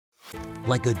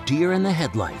Like a deer in the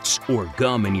headlights or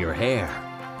gum in your hair,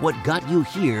 what got you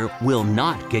here will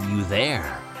not get you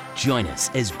there. Join us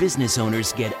as business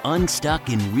owners get unstuck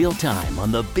in real time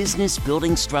on the business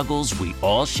building struggles we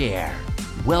all share.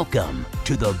 Welcome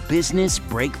to the Business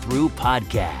Breakthrough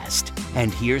Podcast.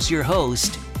 And here's your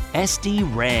host, Esty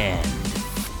Rand.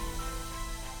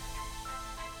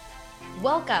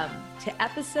 Welcome to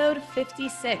episode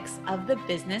 56 of the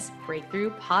Business Breakthrough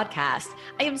Podcast.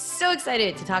 I am so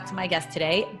excited to talk to my guest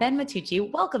today, Ben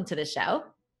Matteucci. Welcome to the show.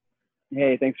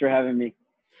 Hey, thanks for having me.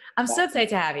 I'm so excited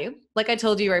to have you. Like I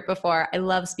told you right before, I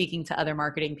love speaking to other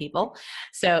marketing people.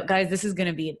 So guys, this is going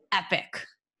to be an epic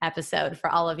episode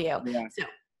for all of you. Yeah. So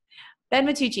Ben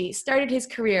Matteucci started his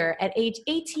career at age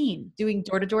 18 doing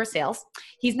door-to-door sales.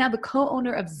 He's now the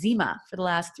co-owner of Zima for the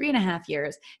last 3.5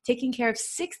 years, taking care of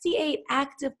 68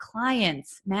 active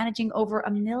clients, managing over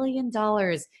 $1 million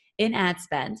in ad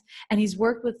spend. And he's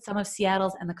worked with some of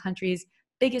Seattle's and the country's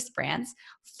biggest brands.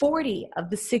 40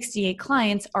 of the 68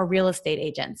 clients are real estate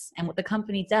agents. And what the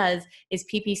company does is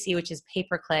PPC, which is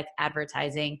pay-per-click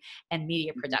advertising and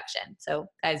media production. So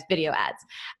guys, video ads.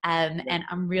 And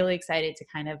I'm really excited to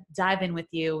kind of dive in with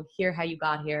you, hear how you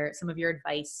got here, some of your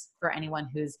advice for anyone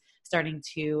who's starting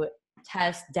to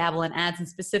test, dabble in ads, and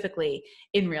specifically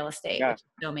in real estate, which is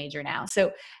so major now.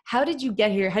 So how did you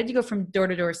get here? How did you go from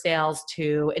door-to-door sales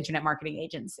to internet marketing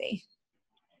agency?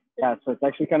 Yeah, so it's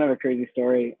actually kind of a crazy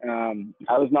story.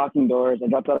 I was knocking doors. I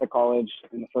dropped out of college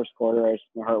in the first quarter.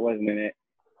 My heart wasn't in it.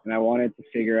 And I wanted to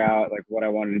figure out like what I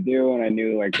wanted to do. And I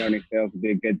knew like learning sales would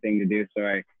be a good thing to do. So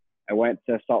I went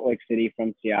to Salt Lake City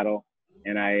from Seattle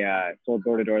and I sold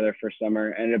door to door there for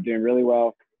summer. I ended up doing really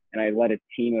well. And I led a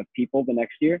team of people the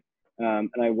next year. And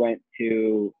I went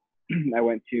to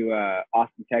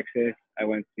Austin, Texas. I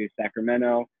went to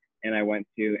Sacramento and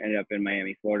ended up in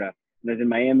Miami, Florida. When I was in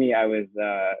Miami, I was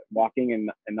walking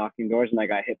and knocking doors, and I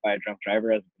got hit by a drunk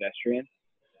driver as a pedestrian.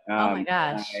 Oh my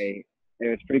gosh. It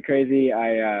was pretty crazy.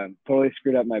 I totally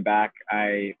screwed up my back.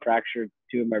 I fractured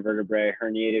 2 of my vertebrae,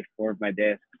 herniated 4 of my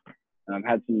discs,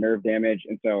 had some nerve damage.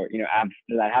 And so, after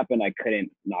that happened, I couldn't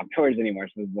knock doors anymore.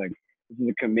 So it was like, this is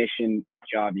a commission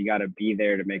job. You got to be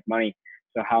there to make money.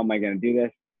 So how am I going to do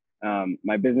this?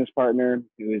 My business partner,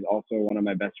 who is also one of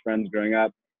my best friends growing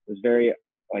up, was very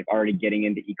already getting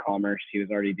into e-commerce. He was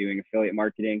already doing affiliate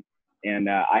marketing. And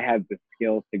I had the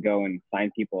skills to go and sign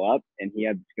people up. And he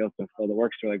had the skills to fill the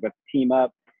work. So let's team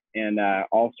up and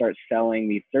all start selling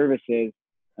these services.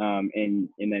 And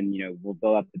then, we'll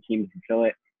build up the team to fill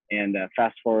it. And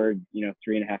fast forward,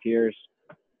 3.5 years,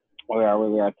 we are where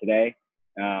we are today.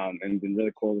 And it's been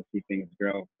really cool to see things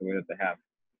grow the way that they have.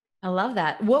 I love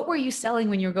that. What were you selling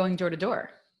when you were going door to door?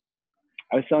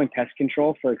 I was selling pest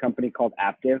control for a company called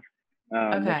Active.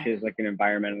 Okay. Which is like an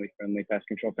environmentally friendly pest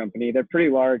control company. They're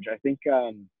pretty large. I think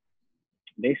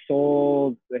they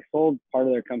sold part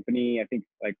of their company. I think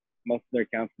like most of their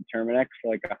accounts to Terminex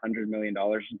for like $100 million,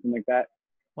 something like that.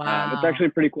 Wow. It's actually a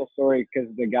pretty cool story because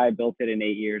the guy built it in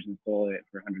 8 years and sold it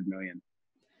for $100 million.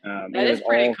 That is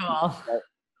pretty cool.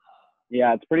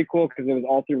 Yeah, it's pretty cool because it was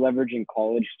all through leveraging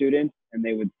college students, and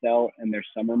they would sell in their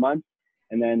summer months.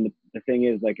 And then the thing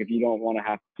is, like, if you don't want to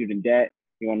have student debt,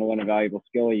 you want to learn a valuable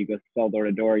skill, you go sell door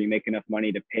to door, you make enough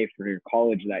money to pay for your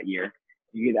college that year.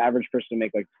 The average person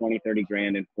make like 20, 30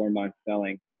 grand in 4 months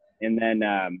selling. And then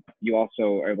you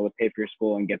also are able to pay for your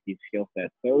school and get these skill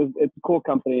sets. So it's a cool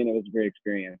company and it was a great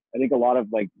experience. I think a lot of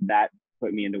like that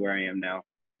put me into where I am now.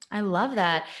 I love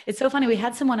that. It's so funny. We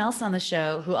had someone else on the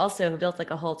show who built like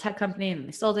a whole tech company and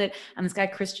they sold it. And this guy,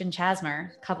 Christian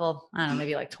Chasmer,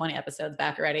 maybe like 20 episodes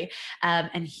back already.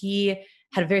 And he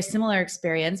had a very similar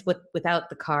experience without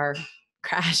the car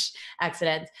crash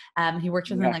accident. He worked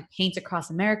with them like Paint Across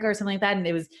America or something like that. And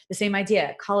it was the same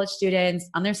idea. College students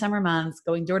on their summer months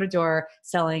going door to door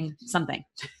selling something.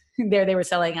 There they were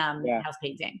selling house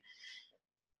painting.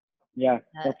 Yeah,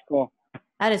 that's cool.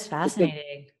 That is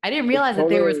fascinating. I didn't realize that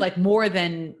there was like more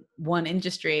than one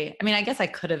industry. I mean, I guess I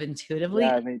could have intuitively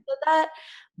understood that,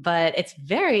 but it's a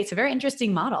very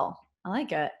interesting model. I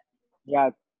like it. Yeah,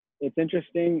 it's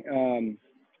interesting.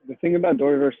 The thing about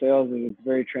door-to-door sales is it's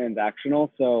very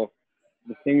transactional. So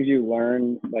the things you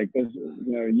learn, like there's,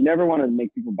 you never want to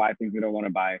make people buy things they don't want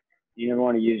to buy. You never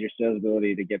want to use your sales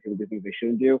ability to get people to do things they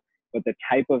shouldn't do. But the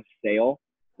type of sale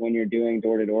when you're doing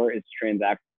door-to-door is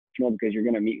transactional because you're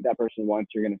going to meet that person once,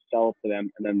 you're going to sell to them,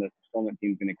 and then the fulfillment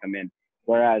team's going to come in.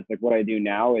 Whereas like what I do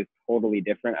now is totally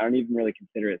different. I don't even really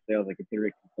consider it sales. I consider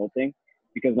it consulting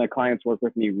because my clients work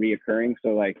with me reoccurring. So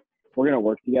like, we're going to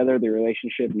work together. The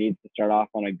relationship needs to start off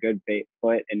on a good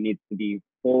foot and needs to be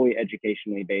fully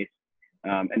educationally based.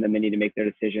 And then they need to make their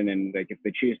decision. And like, if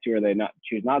they choose to, or they not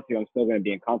choose not to, I'm still going to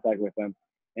be in contact with them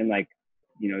and like,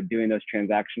 doing those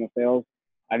transactional sales.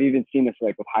 I've even seen this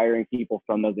like with hiring people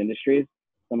from those industries.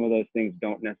 Some of those things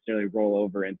don't necessarily roll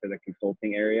over into the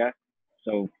consulting area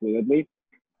so fluidly.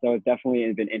 So it's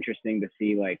definitely been interesting to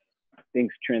see like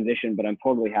things transition, but I'm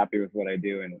totally happy with what I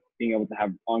do, and being able to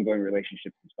have ongoing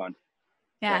relationships is fun.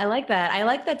 Yeah, So, I like that. I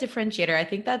like that differentiator. I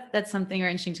think that that's something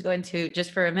very interesting to go into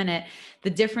just for a minute. The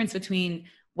difference between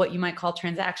what you might call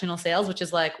transactional sales, which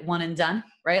is like one and done,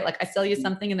 right? Like I sell you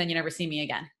something and then you never see me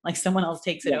again. Like someone else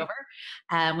takes it yeah,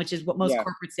 over, which is what most yeah,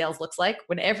 corporate sales looks like.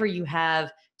 Whenever you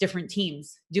have different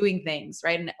teams doing things,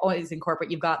 right? And always in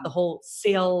corporate, you've got the whole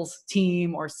sales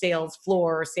team or sales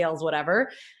floor or sales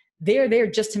whatever. They're there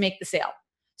just to make the sale.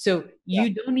 So yeah,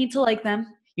 you don't need to like them.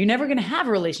 You're never going to have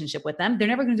a relationship with them. They're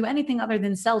never going to do anything other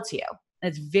than sell to you. And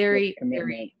it's it's very, commitment.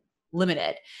 very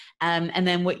limited. And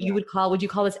then what you Yeah, would you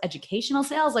call this educational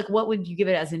sales? Like what would you give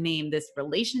it as a name? This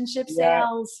relationship yeah.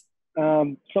 sales?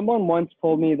 Someone once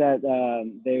told me that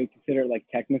they would consider it like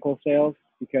technical sales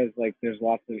because like there's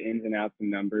lots of ins and outs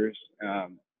and numbers,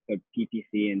 so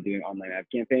PPC and doing online ad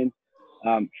campaigns.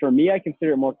 For me, I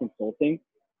consider it more consulting,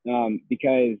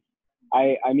 because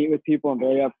I meet with people. I'm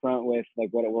very upfront with like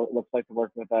what it looks like to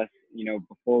work with us.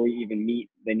 Before we even meet,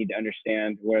 they need to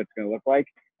understand what it's going to look like.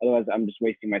 Otherwise, I'm just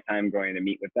wasting my time going to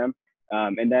meet with them.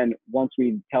 And then once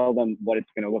we tell them what it's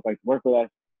going to look like to work with us,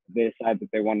 they decide that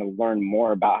they want to learn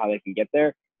more about how they can get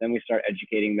there, then we start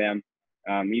educating them.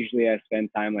 Usually I spend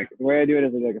time, like the way I do it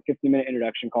is like a 50-minute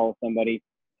introduction call with somebody,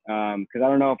 because I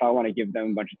don't know if I want to give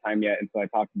them a bunch of time yet until I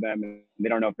talk to them, and they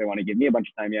don't know if they want to give me a bunch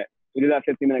of time yet. We do that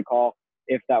 50-minute call.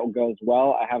 If that goes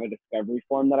well, I have a discovery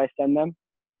form that I send them,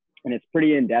 and it's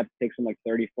pretty in-depth. It takes them like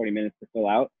 30-40 minutes to fill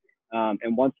out.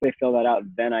 And once they fill that out,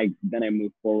 then I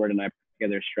move forward and I put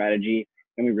together a strategy,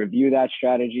 and we review that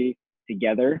strategy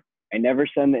together. I never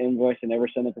send the invoice. I never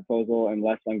send the proposal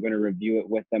unless I'm going to review it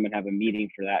with them and have a meeting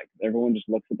for that. Everyone just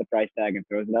looks at the price tag and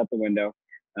throws it out the window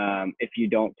if you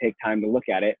don't take time to look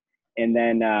at it. And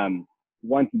then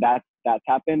once that's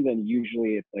happened, then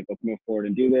usually it's like, let's move forward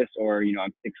and do this, or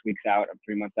I'm 6 weeks out, I'm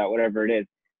 3 months out, whatever it is.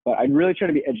 But I really try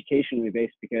to be educationally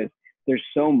based because there's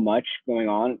so much going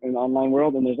on in the online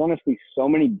world, and there's honestly so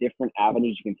many different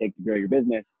avenues you can take to grow your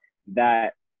business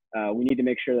that we need to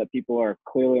make sure that people are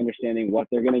clearly understanding what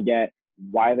they're going to get,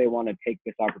 why they want to take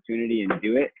this opportunity and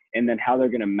do it, and then how they're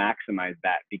going to maximize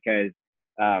that. Because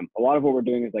a lot of what we're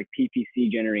doing is like PPC,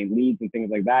 generating leads and things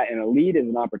like that. And a lead is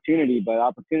an opportunity, but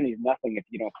opportunity is nothing if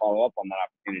you don't follow up on that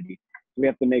opportunity. So we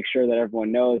have to make sure that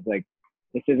everyone knows like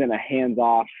this isn't a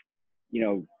hands-off,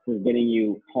 we're getting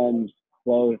you homes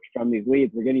closed from these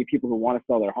leads. We're getting you people who want to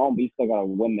sell their home, but you still got to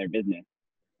win their business.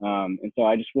 And so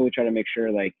I just really try to make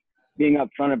sure like being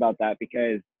upfront about that,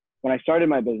 because when I started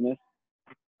my business,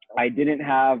 I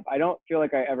don't feel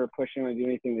like I ever pushed anyone to do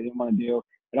anything they didn't want to do.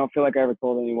 I don't feel like I ever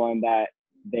told anyone that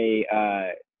they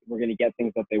were going to get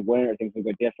things that they wouldn't, or things would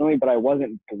go differently, but I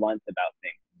wasn't blunt about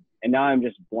things. And now I'm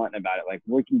just blunt about it. Like,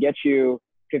 we can get you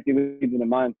 50 leads in a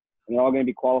month, and they're all going to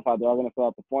be qualified. They're all going to fill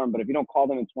out the form. But if you don't call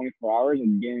them in 24 hours, I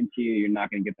guarantee you're not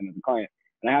going to get them as a client.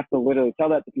 And I have to literally tell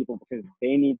that to people because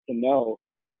they need to know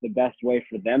the best way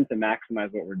for them to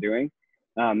maximize what we're doing.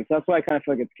 So that's why I kind of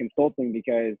feel like it's consulting,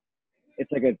 because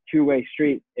it's like a two-way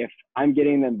street. If I'm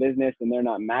getting them business and they're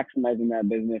not maximizing that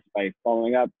business by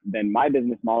following up, then my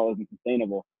business model isn't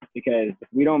sustainable, because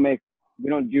we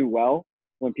don't do well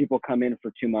when people come in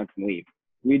for 2 months and leave.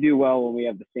 We do well when we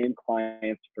have the same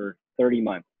clients for 30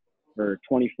 months, for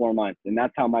 24 months. And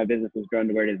that's how my business has grown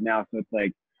to where it is now. So it's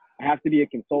like, I have to be a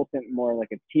consultant, more like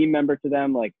a team member to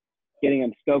them, like getting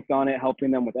them stoked on it, helping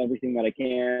them with everything that I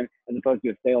can, as opposed to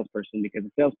a salesperson. Because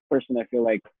a salesperson, I feel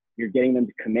like you're getting them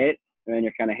to commit, and then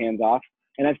you're kind of hands off.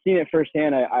 And I've seen it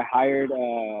firsthand. I hired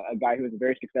a guy who was a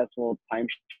very successful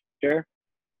timeshare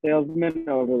salesman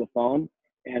over the phone,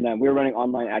 and we were running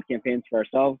online ad campaigns for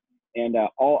ourselves. And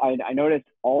I noticed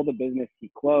all the business he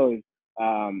closed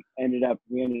we ended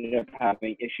up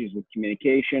having issues with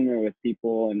communication or with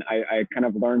people. And I kind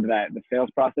of learned that the sales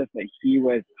process that he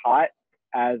was taught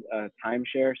as a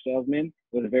timeshare salesman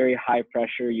was very high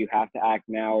pressure. You have to act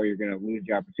now or you're going to lose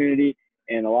your opportunity,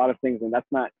 and a lot of things. And that's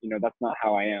not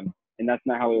how I am. And that's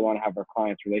not how we want to have our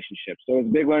clients' relationships. So it was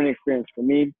a big learning experience for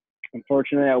me.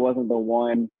 Unfortunately, I wasn't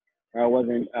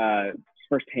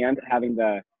firsthand having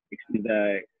the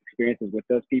experiences with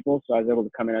those people. So I was able to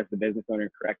come in as the business owner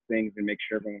and correct things and make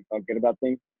sure everyone felt good about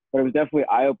things. But it was definitely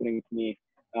eye-opening to me.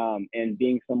 And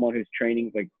being someone who's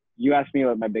training, like you asked me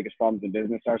what my biggest problems in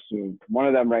business are. So one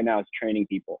of them right now is training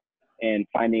people and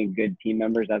finding good team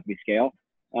members as we scale.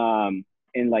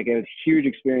 And like, it was a huge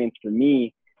experience for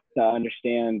me to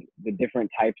understand the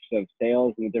different types of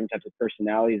sales and the different types of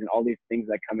personalities and all these things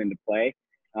that come into play.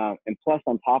 And plus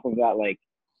on top of that, like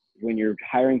when you're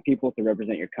hiring people to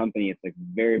represent your company, it's like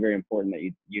very, very important that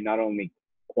you not only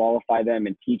qualify them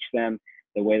and teach them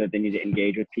the way that they need to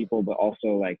engage with people, but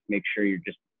also like make sure you're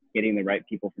just getting the right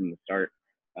people from the start.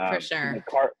 For sure.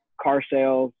 Like car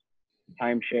sales,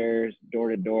 timeshares, door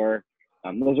to door,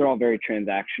 those are all very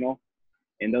transactional,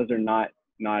 and those are not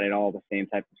at all the same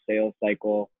type of sales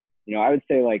cycle. You know, I would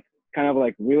say like kind of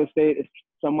like real estate is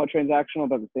somewhat transactional,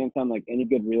 but at the same time, like any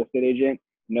good real estate agent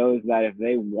knows that if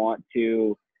they want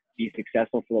to be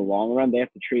successful for the long run, they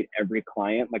have to treat every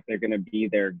client like they're going to be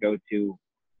their go-to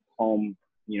home,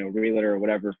 you know, realtor or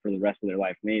whatever for the rest of their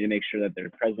life. They need to make sure that they're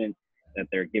present, that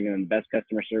they're giving them the best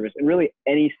customer service. And really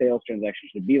any sales transaction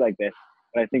should be like this.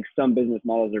 But I think some business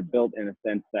models are built in a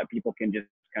sense that people can just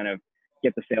kind of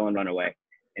get the sale and run away.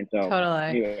 And so totally.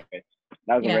 Anyways,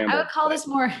 that was a ramble. I would call this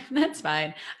more, that's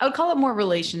fine. I would call it more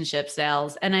relationship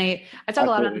sales. And I talk a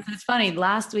lot about this. And it's funny,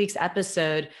 last week's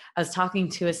episode, I was talking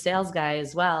to a sales guy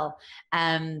as well.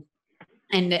 And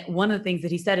one of the things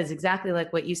that he said is exactly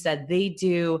like what you said. They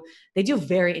do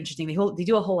very interesting. They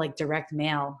do a whole like direct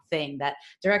mail thing, that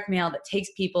direct mail that takes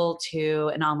people to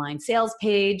an online sales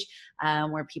page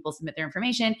where people submit their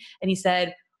information. And he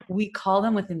said, we call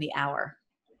them within the hour.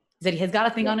 He said he has got a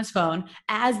thing on his phone.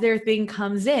 As their thing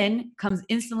comes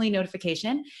instantly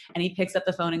notification, and he picks up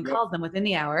the phone and calls them within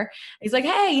the hour. He's like,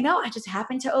 hey, you know, I just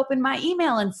happened to open my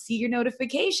email and see your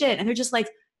notification. And they're just like,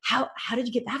 how did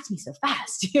you get back to me so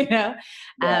fast? You know?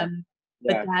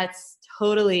 But that's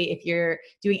totally, if you're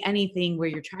doing anything where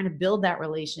you're trying to build that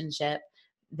relationship,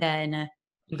 then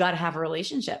you got to have a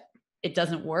relationship. It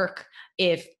doesn't work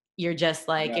if you're just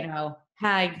like, you know,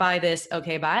 hi, buy this.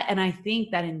 Okay, buy. And I think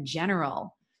that in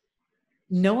general,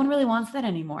 no one really wants that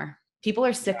anymore. People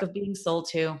are sick of being sold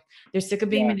to. They're sick of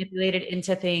being manipulated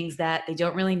into things that they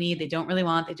don't really need, they don't really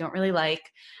want, they don't really like.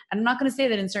 And I'm not going to say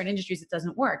that in certain industries it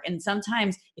doesn't work. And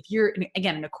sometimes if you're,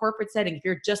 again, in a corporate setting, if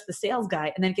you're just the sales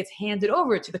guy and then it gets handed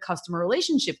over to the customer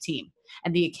relationship team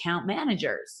and the account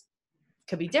managers, it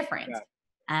could be different.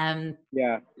 But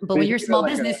when you're a small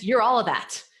business, you're all of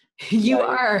that. You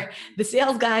are the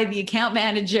sales guy, the account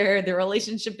manager, the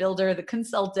relationship builder, the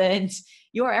consultant.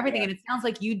 You are everything. And it sounds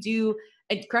like you do,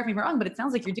 and correct me if I'm wrong, but it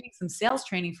sounds like you're doing some sales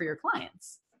training for your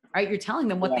clients, right? You're telling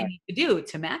them what they need to do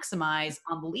to maximize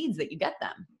on the leads that you get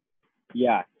them.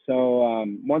 Yeah. So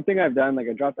one thing I've done, like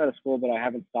I dropped out of school, but I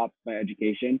haven't stopped my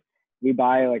education. We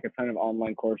buy like a ton of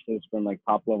online courses from like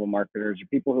top level marketers or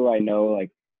people who I know, like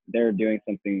they're doing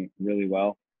something really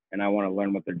well and I want to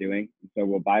learn what they're doing. So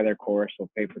we'll buy their course, we'll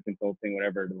pay for consulting,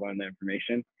 whatever, to learn the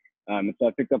information. And so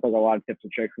I picked up like a lot of tips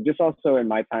and tricks. And just also in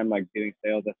my time, like doing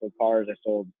sales, I sold cars, I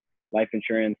sold life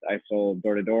insurance, I sold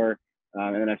door to door,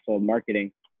 and then I sold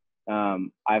marketing.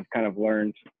 I've kind of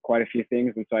learned quite a few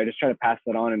things. And so I just try to pass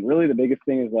that on. And really the biggest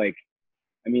thing is like,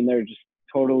 I mean, they're just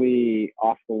totally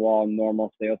off the wall,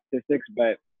 normal sales statistics.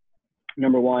 But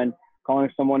number one, calling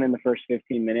someone in the first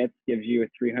 15 minutes gives you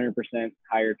a 300%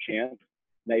 higher chance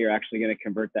that you're actually going to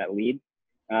convert that lead.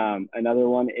 Another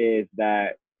one is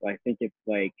that I think it's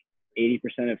like 80%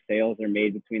 of sales are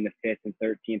made between the 5th and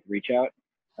 13th reach out.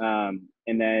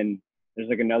 And then there's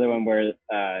like another one where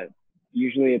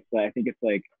usually it's, I think it's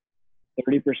like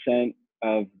 30%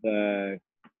 of the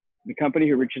company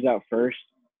who reaches out first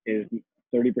is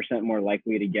 30% more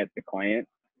likely to get the client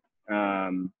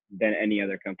than any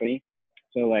other company.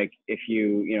 So like if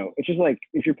you know, it's just like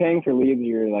if you're paying for leads,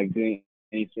 you're like doing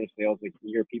any sort of sales, like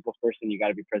you're a people person, you got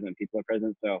to be present when people are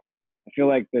present. So I feel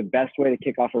like the best way to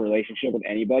kick off a relationship with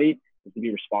anybody is to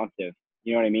be responsive.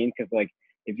 You know what I mean? Because like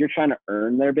if you're trying to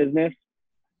earn their business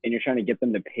and you're trying to get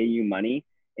them to pay you money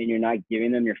and you're not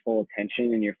giving them your full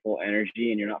attention and your full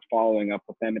energy and you're not following up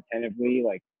with them attentively,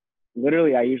 like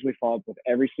literally I usually follow up with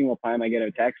every single time I get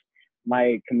a text.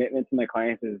 My commitment to my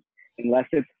clients is, unless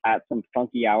it's at some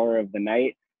funky hour of the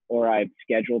night or I'm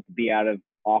scheduled to be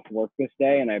off work this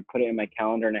day and I put it in my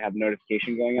calendar and I have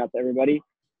notification going out to everybody,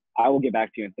 I will get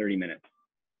back to you in 30 minutes,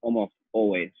 almost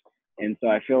always. And so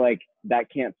I feel like that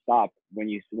can't stop. When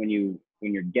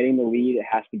you're getting the lead, it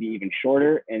has to be even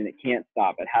shorter and it can't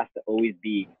stop. It has to always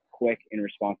be quick and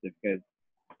responsive because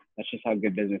that's just how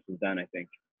good business is done, I think.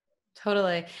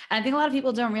 Totally. And I think a lot of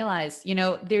people don't realize, you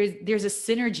know, there's a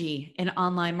synergy in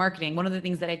online marketing. One of the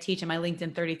things that I teach in my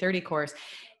LinkedIn 30/30 course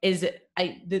is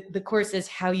the course is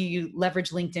how you leverage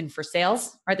LinkedIn for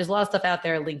sales, right? There's a lot of stuff out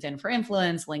there, LinkedIn for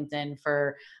influence, LinkedIn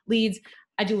for leads.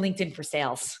 I do LinkedIn for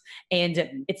sales,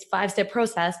 and it's 5-step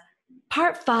process.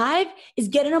 Part 5 is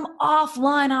getting them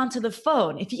offline onto the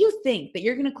phone. If you think that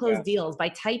you're going to close deals by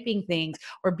typing things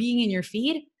or being in your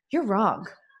feed, you're wrong.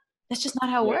 That's just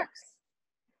not how it works.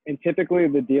 And typically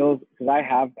the deals, because I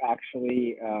have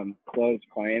actually closed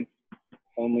clients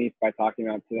only by talking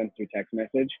out to them through text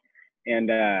message. And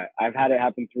I've had it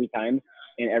happen 3 times,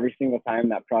 and every single time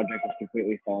that project has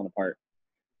completely fallen apart.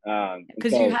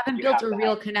 Because you haven't built a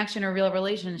real connection or real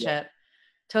relationship.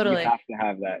 Totally. You have to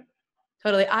have that.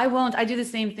 Totally. I do the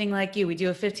same thing like you. We do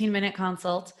a 15-minute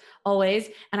consult always.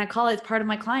 And I call it part of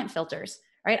my client filters,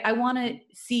 right? I want to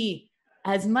see,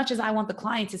 as much as I want the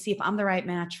client to see if I'm the right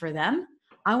match for them,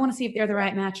 I want to see if they're the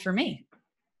right match for me.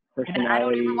 And I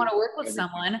don't even want to work with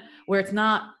someone where it's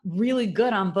not really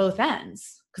good on both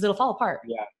ends, because it'll fall apart.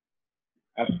 Yeah,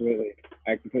 absolutely.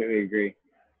 I completely agree.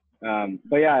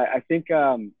 But yeah, I think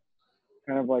kind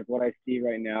of like what I see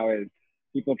right now is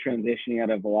people transitioning out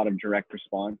of a lot of direct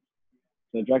response.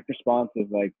 So direct response is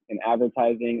like in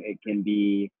advertising, it can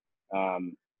be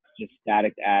just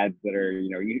static ads that are,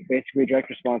 basically direct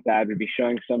response ad would be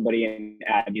showing somebody an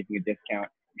ad using a discount,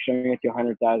 showing it to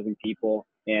 100,000 people,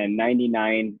 and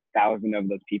 99,000 of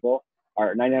those people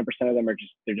are 99% of them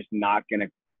they're just not going to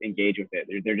engage with it.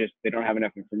 They don't have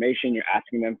enough information. You're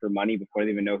asking them for money before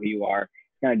they even know who you are,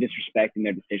 kind of disrespecting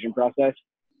their decision process.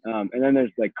 And then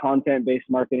there's like content-based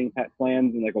marketing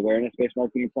plans and like awareness-based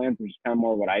marketing plans, which is kind of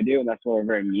more what I do. And that's more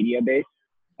very media-based,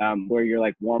 where you're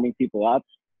like warming people up.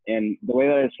 And the way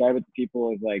that I describe it to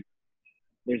people is like,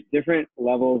 there's different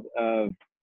levels of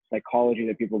psychology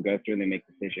that people go through and they make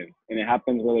decisions. And it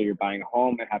happens whether you're buying a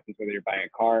home, it happens whether you're buying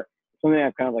a car. It's something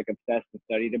I've kind of like obsessed and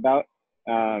studied about,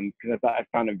 because I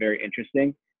found it very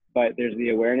interesting. But there's the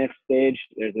awareness stage,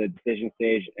 there's the decision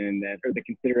stage, and then or the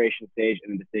consideration stage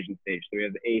and the decision stage. So we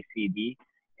have the A, C, D,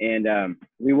 and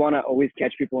we want to always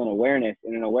catch people in awareness.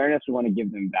 And in awareness, we want to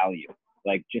give them value,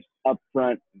 like just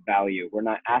upfront value. We're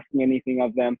not asking anything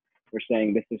of them. We're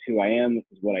saying, this is who I am, this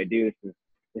is what I do, this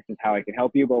is how I can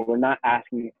help you, but we're not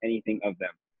asking anything of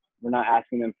them. We're not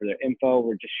asking them for their info.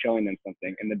 We're just showing them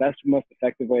something. And the best, most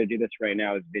effective way to do this right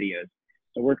now is videos.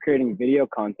 So we're creating video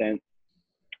content.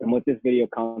 And with this video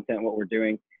content, what we're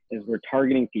doing is we're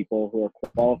targeting people who are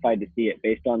qualified to see it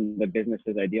based on the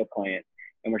business's ideal client.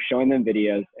 And we're showing them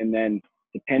videos. And then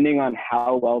depending on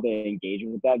how well they engage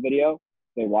with that video,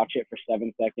 they watch it for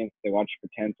 7 seconds, they watch it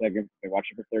for 10 seconds, they watch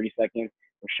it for 30 seconds.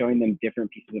 We're showing them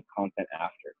different pieces of content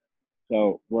after.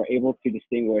 So we're able to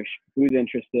distinguish who's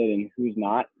interested and who's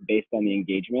not based on the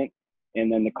engagement.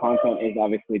 And then the content is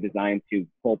obviously designed to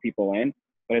pull people in,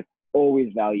 but it's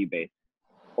always value-based,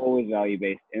 always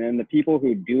value-based. And then the people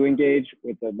who do engage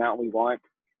with the amount we want,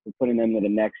 we're putting them to the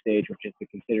next stage, which is the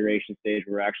consideration stage,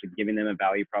 where we're actually giving them a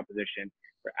value proposition.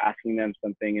 We're asking them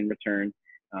something in return.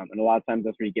 And a lot of times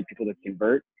that's where you get people to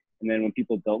convert. And then when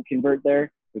people don't convert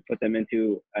there, we put them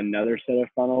into another set of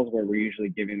funnels where we're usually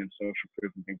giving them social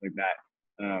proof and things like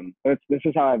that. But this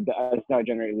is how I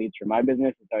generate leads for my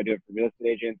business. It's how I do it for real estate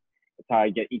agents. It's how I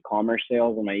get e-commerce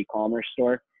sales in my e-commerce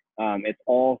store. It's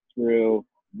all through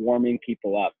warming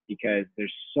people up, because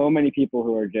there's so many people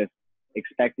who are just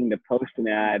expecting to post an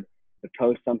ad, to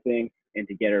post something, and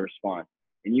to get a response.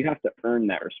 And you have to earn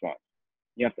that response.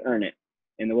 You have to earn it.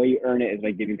 And the way you earn it is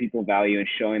by giving people value and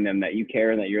showing them that you care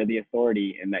and that you're the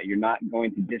authority and that you're not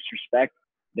going to disrespect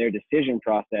their decision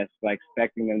process by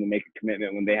expecting them to make a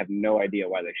commitment when they have no idea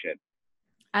why they should.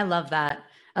 I love that.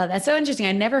 That's so interesting.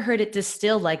 I never heard it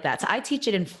distilled like that. So I teach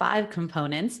it in 5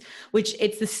 components, which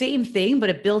it's the same thing, but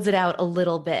it builds it out a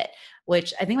little bit,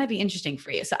 which I think might be interesting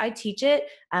for you. So I teach it,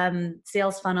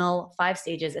 sales funnel, 5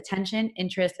 stages: attention,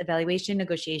 interest, evaluation,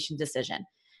 negotiation, decision.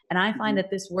 And I find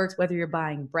that this works whether you're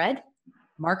buying bread,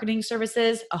 marketing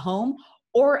services, a home,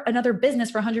 or another business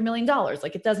for $100 million.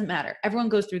 Like, it doesn't matter. Everyone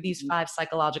goes through these 5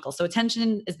 psychological. So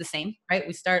attention is the same, right?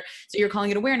 So you're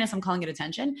calling it awareness, I'm calling it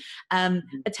attention.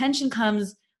 Attention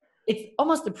comes, it's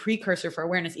almost the precursor for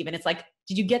awareness even. It's like,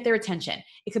 did you get their attention?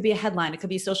 It could be a headline, it could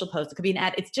be a social post, it could be an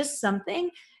ad. It's just something.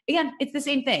 Again, it's the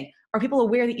same thing. Are people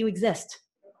aware that you exist?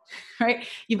 Right?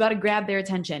 You've got to grab their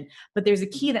attention. But there's a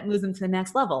key that moves them to the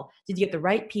next level. Did you get the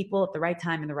right people at the right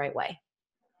time in the right way?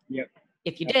 Yep.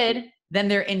 If you did, then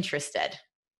they're interested.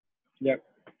 Yep.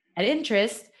 At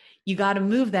interest, you got to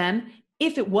move them.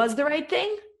 If it was the right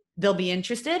thing, they'll be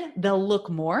interested. They'll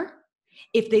look more.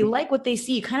 If they like what they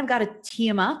see, you kind of got to tee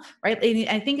them up, right? And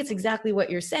I think it's exactly what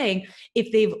you're saying.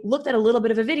 If they've looked at a little bit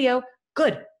of a video,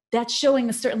 good. That's showing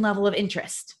a certain level of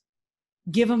interest.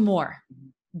 Give them more.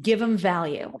 Give them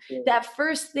value. Absolutely. That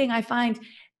first thing I find,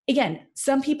 again,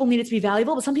 some people need it to be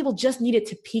valuable, but some people just need it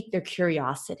to pique their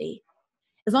curiosity.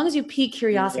 As long as you pique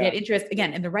curiosity and interest,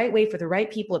 again, in the right way for the right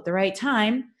people at the right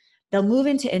time, they'll move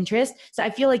into interest. So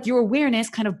I feel like your awareness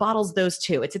kind of bottles those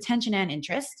 2. It's attention and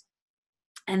interest.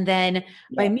 And then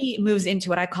by me, it moves into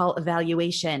what I call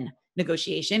evaluation.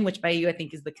 negotiation, which by you, I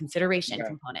think is the consideration Yeah.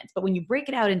 components. But when you break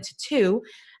it out into two,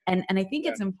 and I think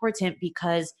it's important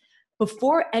because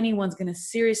before anyone's going to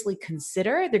seriously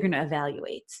consider, they're going to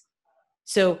evaluate.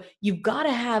 So you've got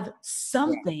to have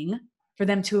something for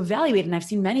them to evaluate. And I've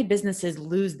seen many businesses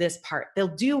lose this part. They'll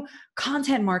do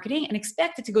content marketing and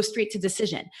expect it to go straight to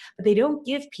decision, but they don't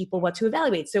give people what to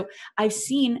evaluate. So I've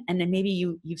seen, and then maybe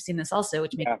you've seen this also,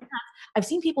 which makes sense. I've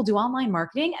seen people do online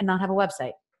marketing and not have a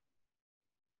website.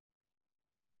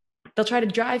 They'll try to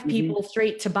drive people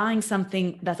straight to buying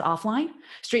something that's offline,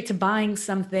 straight to buying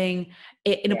something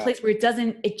in a place where it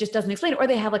just doesn't explain it. Or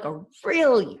they have like a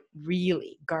really,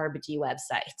 really garbagey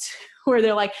website where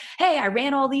they're like, hey, I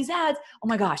ran all these ads. Oh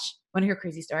my gosh. Want to hear a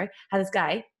crazy story? Had this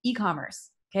guy, e-commerce,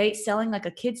 okay, selling like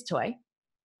a kid's toy.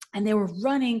 And they were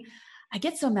running, I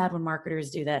get so mad when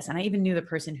marketers do this. And I even knew the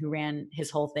person who ran his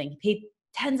whole thing. He paid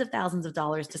tens of thousands of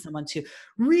dollars to someone to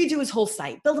redo his whole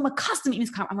site, build him a custom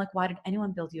e-commerce. I'm like, why did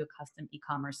anyone build you a custom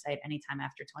e-commerce site anytime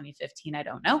after 2015? I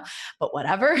don't know, but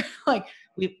whatever. Like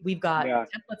we've got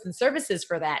templates and services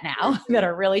for that now that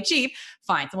are really cheap.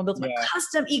 Fine. Someone built him a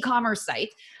custom e-commerce site.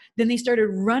 Then they started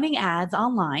running ads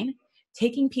online,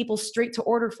 taking people straight to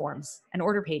order forms and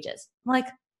order pages. I'm like,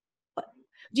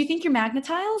 do you think you're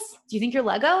Magnetiles? Do you think you're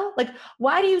Lego? Like,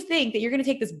 why do you think that you're going to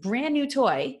take this brand new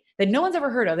toy that no one's ever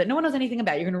heard of, that no one knows anything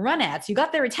about? You're going to run ads. You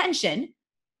got their attention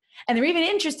and they're even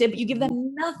interested, but you give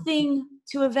them nothing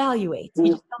to evaluate. You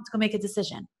just don't go make a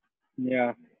decision.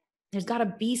 Yeah. There's got to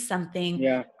be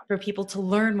something for people to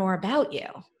learn more about you.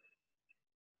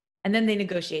 And then they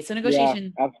negotiate. So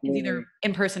negotiation is either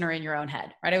in person or in your own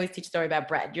head, right? I always teach a story about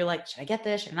bread. You're like, should I get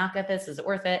this? Should I not get this? Is it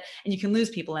worth it? And you can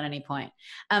lose people at any point.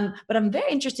 But I'm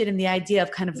very interested in the idea of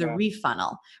kind of the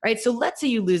refunnel, right? So let's say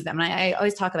you lose them. And I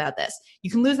always talk about this. You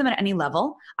can lose them at any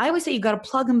level. I always say you got to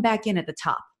plug them back in at the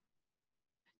top.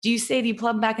 Do you say that you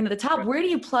plug them back into the top? Where do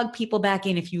you plug people back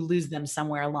in if you lose them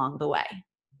somewhere along the way?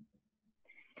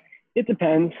 It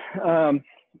depends.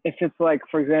 If it's like,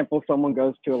 for example, someone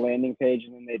goes to a landing page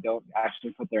and then they don't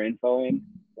actually put their info in,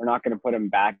 we're not going to put them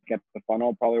back at the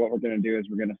funnel. Probably what we're going to do is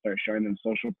we're going to start showing them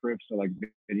social proof. So like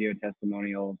video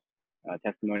testimonials,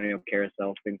 testimonial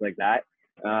carousels, things like that.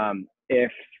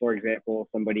 If, for example,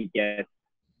 somebody gets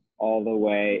all the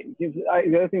way, the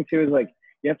other thing too is like,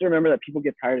 you have to remember that people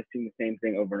get tired of seeing the same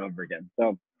thing over and over again.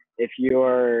 So if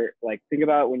you're like, think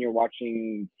about when you're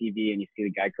watching TV and you see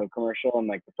the Geico commercial and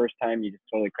like the first time you just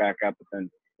totally crack up, but then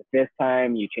the fifth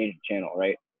time you change the channel,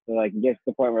 right? So like it gets to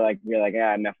the point where like, you're like,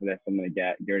 enough of this, I'm going to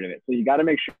get rid of it. So you got to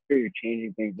make sure you're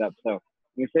changing things up. So when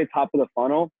you say top of the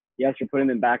funnel, yes, you're putting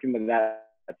them back into that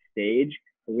stage,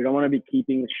 but we don't want to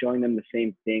be showing them the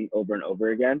same thing over and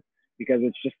over again, because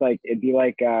it's just like, it'd be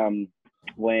like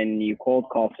when you cold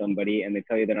call somebody and they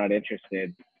tell you they're not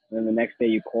interested. And then the next day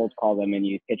you cold call them and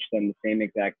you pitch them the same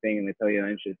exact thing and they tell you they're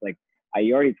not interested. It's like,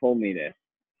 you already told me this.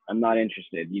 I'm not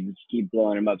interested. You just keep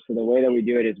blowing them up. So the way that we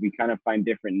do it is we kind of find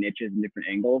different niches and different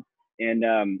angles.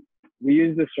 And we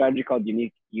use this strategy called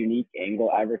unique angle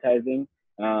advertising.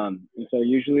 And so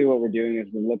usually what we're doing is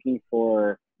we're looking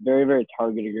for very, very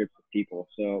targeted groups of people.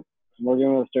 So we're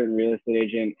working with a certain real estate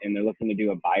agent and they're looking to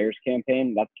do a buyer's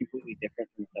campaign. That's completely different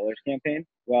from a seller's campaign.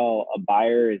 Well, a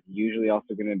buyer is usually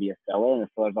also going to be a seller and a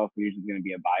seller is also usually going to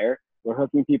be a buyer. We're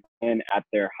hooking people in at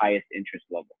their highest interest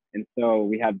level. And so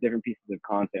we have different pieces of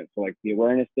content. So like the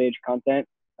awareness stage content,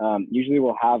 usually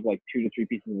we'll have like 2 to 3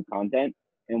 pieces of content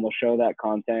and we'll show that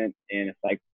content in a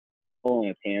cycle, in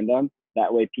a tandem.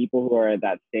 That way people who are at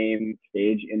that same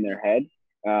stage in their head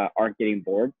aren't getting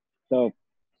bored. So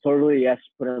totally, yes,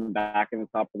 put them back in the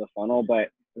top of the funnel, but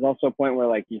there's also a point where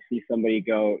like you see somebody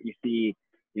go,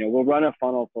 we'll run a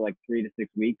funnel for like 3 to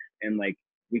 6 weeks and like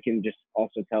we can just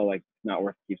also tell like it's not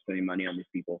worth to keep spending money on these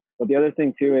people. But the other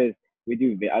thing too is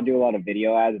I do a lot of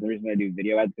video ads, and the reason I do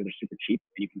video ads is because they're super cheap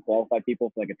and you can qualify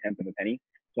people for like a tenth of a penny.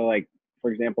 So like,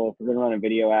 for example, if we're gonna run a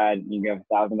video ad and you have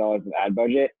 $1,000 of ad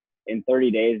budget, in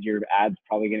 30 days, your ad's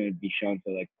probably gonna be shown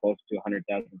to like close to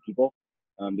 100,000 people,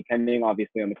 depending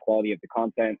obviously on the quality of the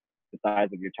content, the size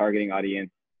of your targeting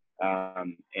audience,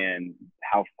 and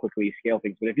how quickly you scale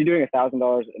things. But if you're doing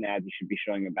 $1,000 in ads, you should be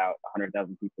showing about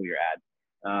 100,000 people your ad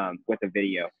with a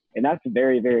video. And that's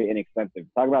very, very inexpensive.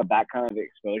 Talk about that kind of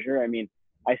exposure. I mean,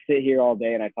 I sit here all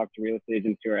day and I talk to real estate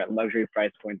agents who are at luxury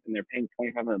price points and they're paying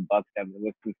 $2,500 to have their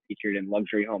listings featured in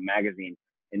Luxury Home Magazine.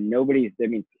 And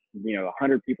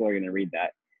 100 people are going to read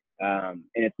that. And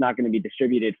it's not going to be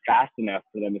distributed fast enough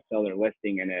for them to sell their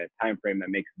listing in a time frame that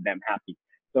makes them happy.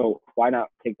 So why not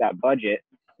take that budget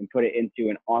and put it into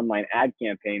an online ad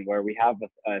campaign where we have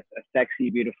a sexy,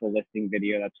 beautiful listing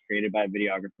video that's created by a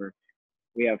videographer.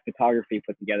 We have photography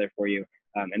put together for you.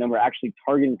 And then we're actually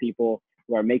targeting people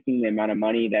who are making the amount of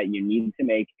money that you need to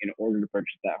make in order to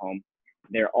purchase that home.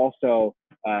 They're also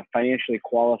financially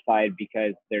qualified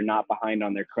because they're not behind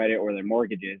on their credit or their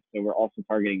mortgages. So we're also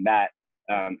targeting that.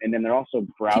 And then they're also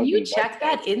browsing. Can you check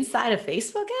that inside a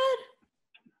Facebook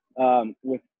ad?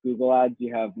 With Google ads,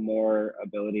 you have more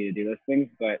ability to do those things,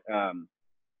 but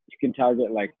you can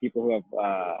target like people who have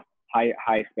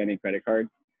high spending credit cards.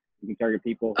 You can target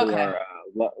people who are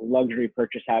luxury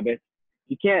purchase habits.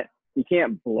 You can't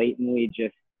blatantly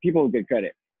just people with good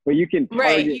credit, but you can target,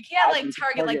 right. You can't like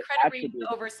target like credit rating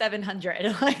over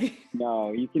 700.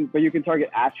 No, you can target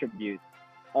attributes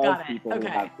of people who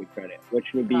have good credit,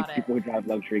 which would be people who drive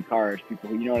luxury cars, people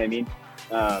who, you know what I mean?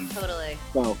 Totally.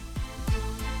 So.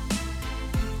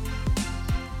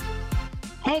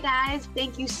 Hey guys,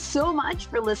 thank you so much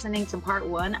for listening to part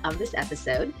 1 of this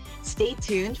episode. Stay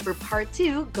tuned for part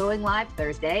 2 going live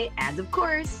Thursday. And of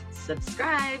course,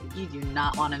 subscribe. You do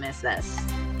not want to miss this.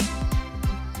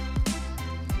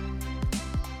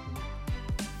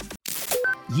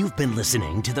 You've been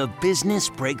listening to the Business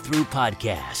Breakthrough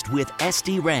Podcast with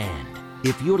Esty Rand.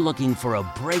 If you're looking for a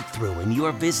breakthrough in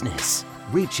your business,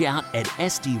 reach out at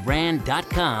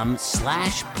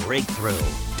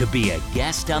estyrand.com/breakthrough to be a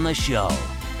guest on the show.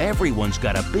 Everyone's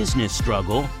got a business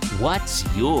struggle. What's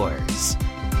yours?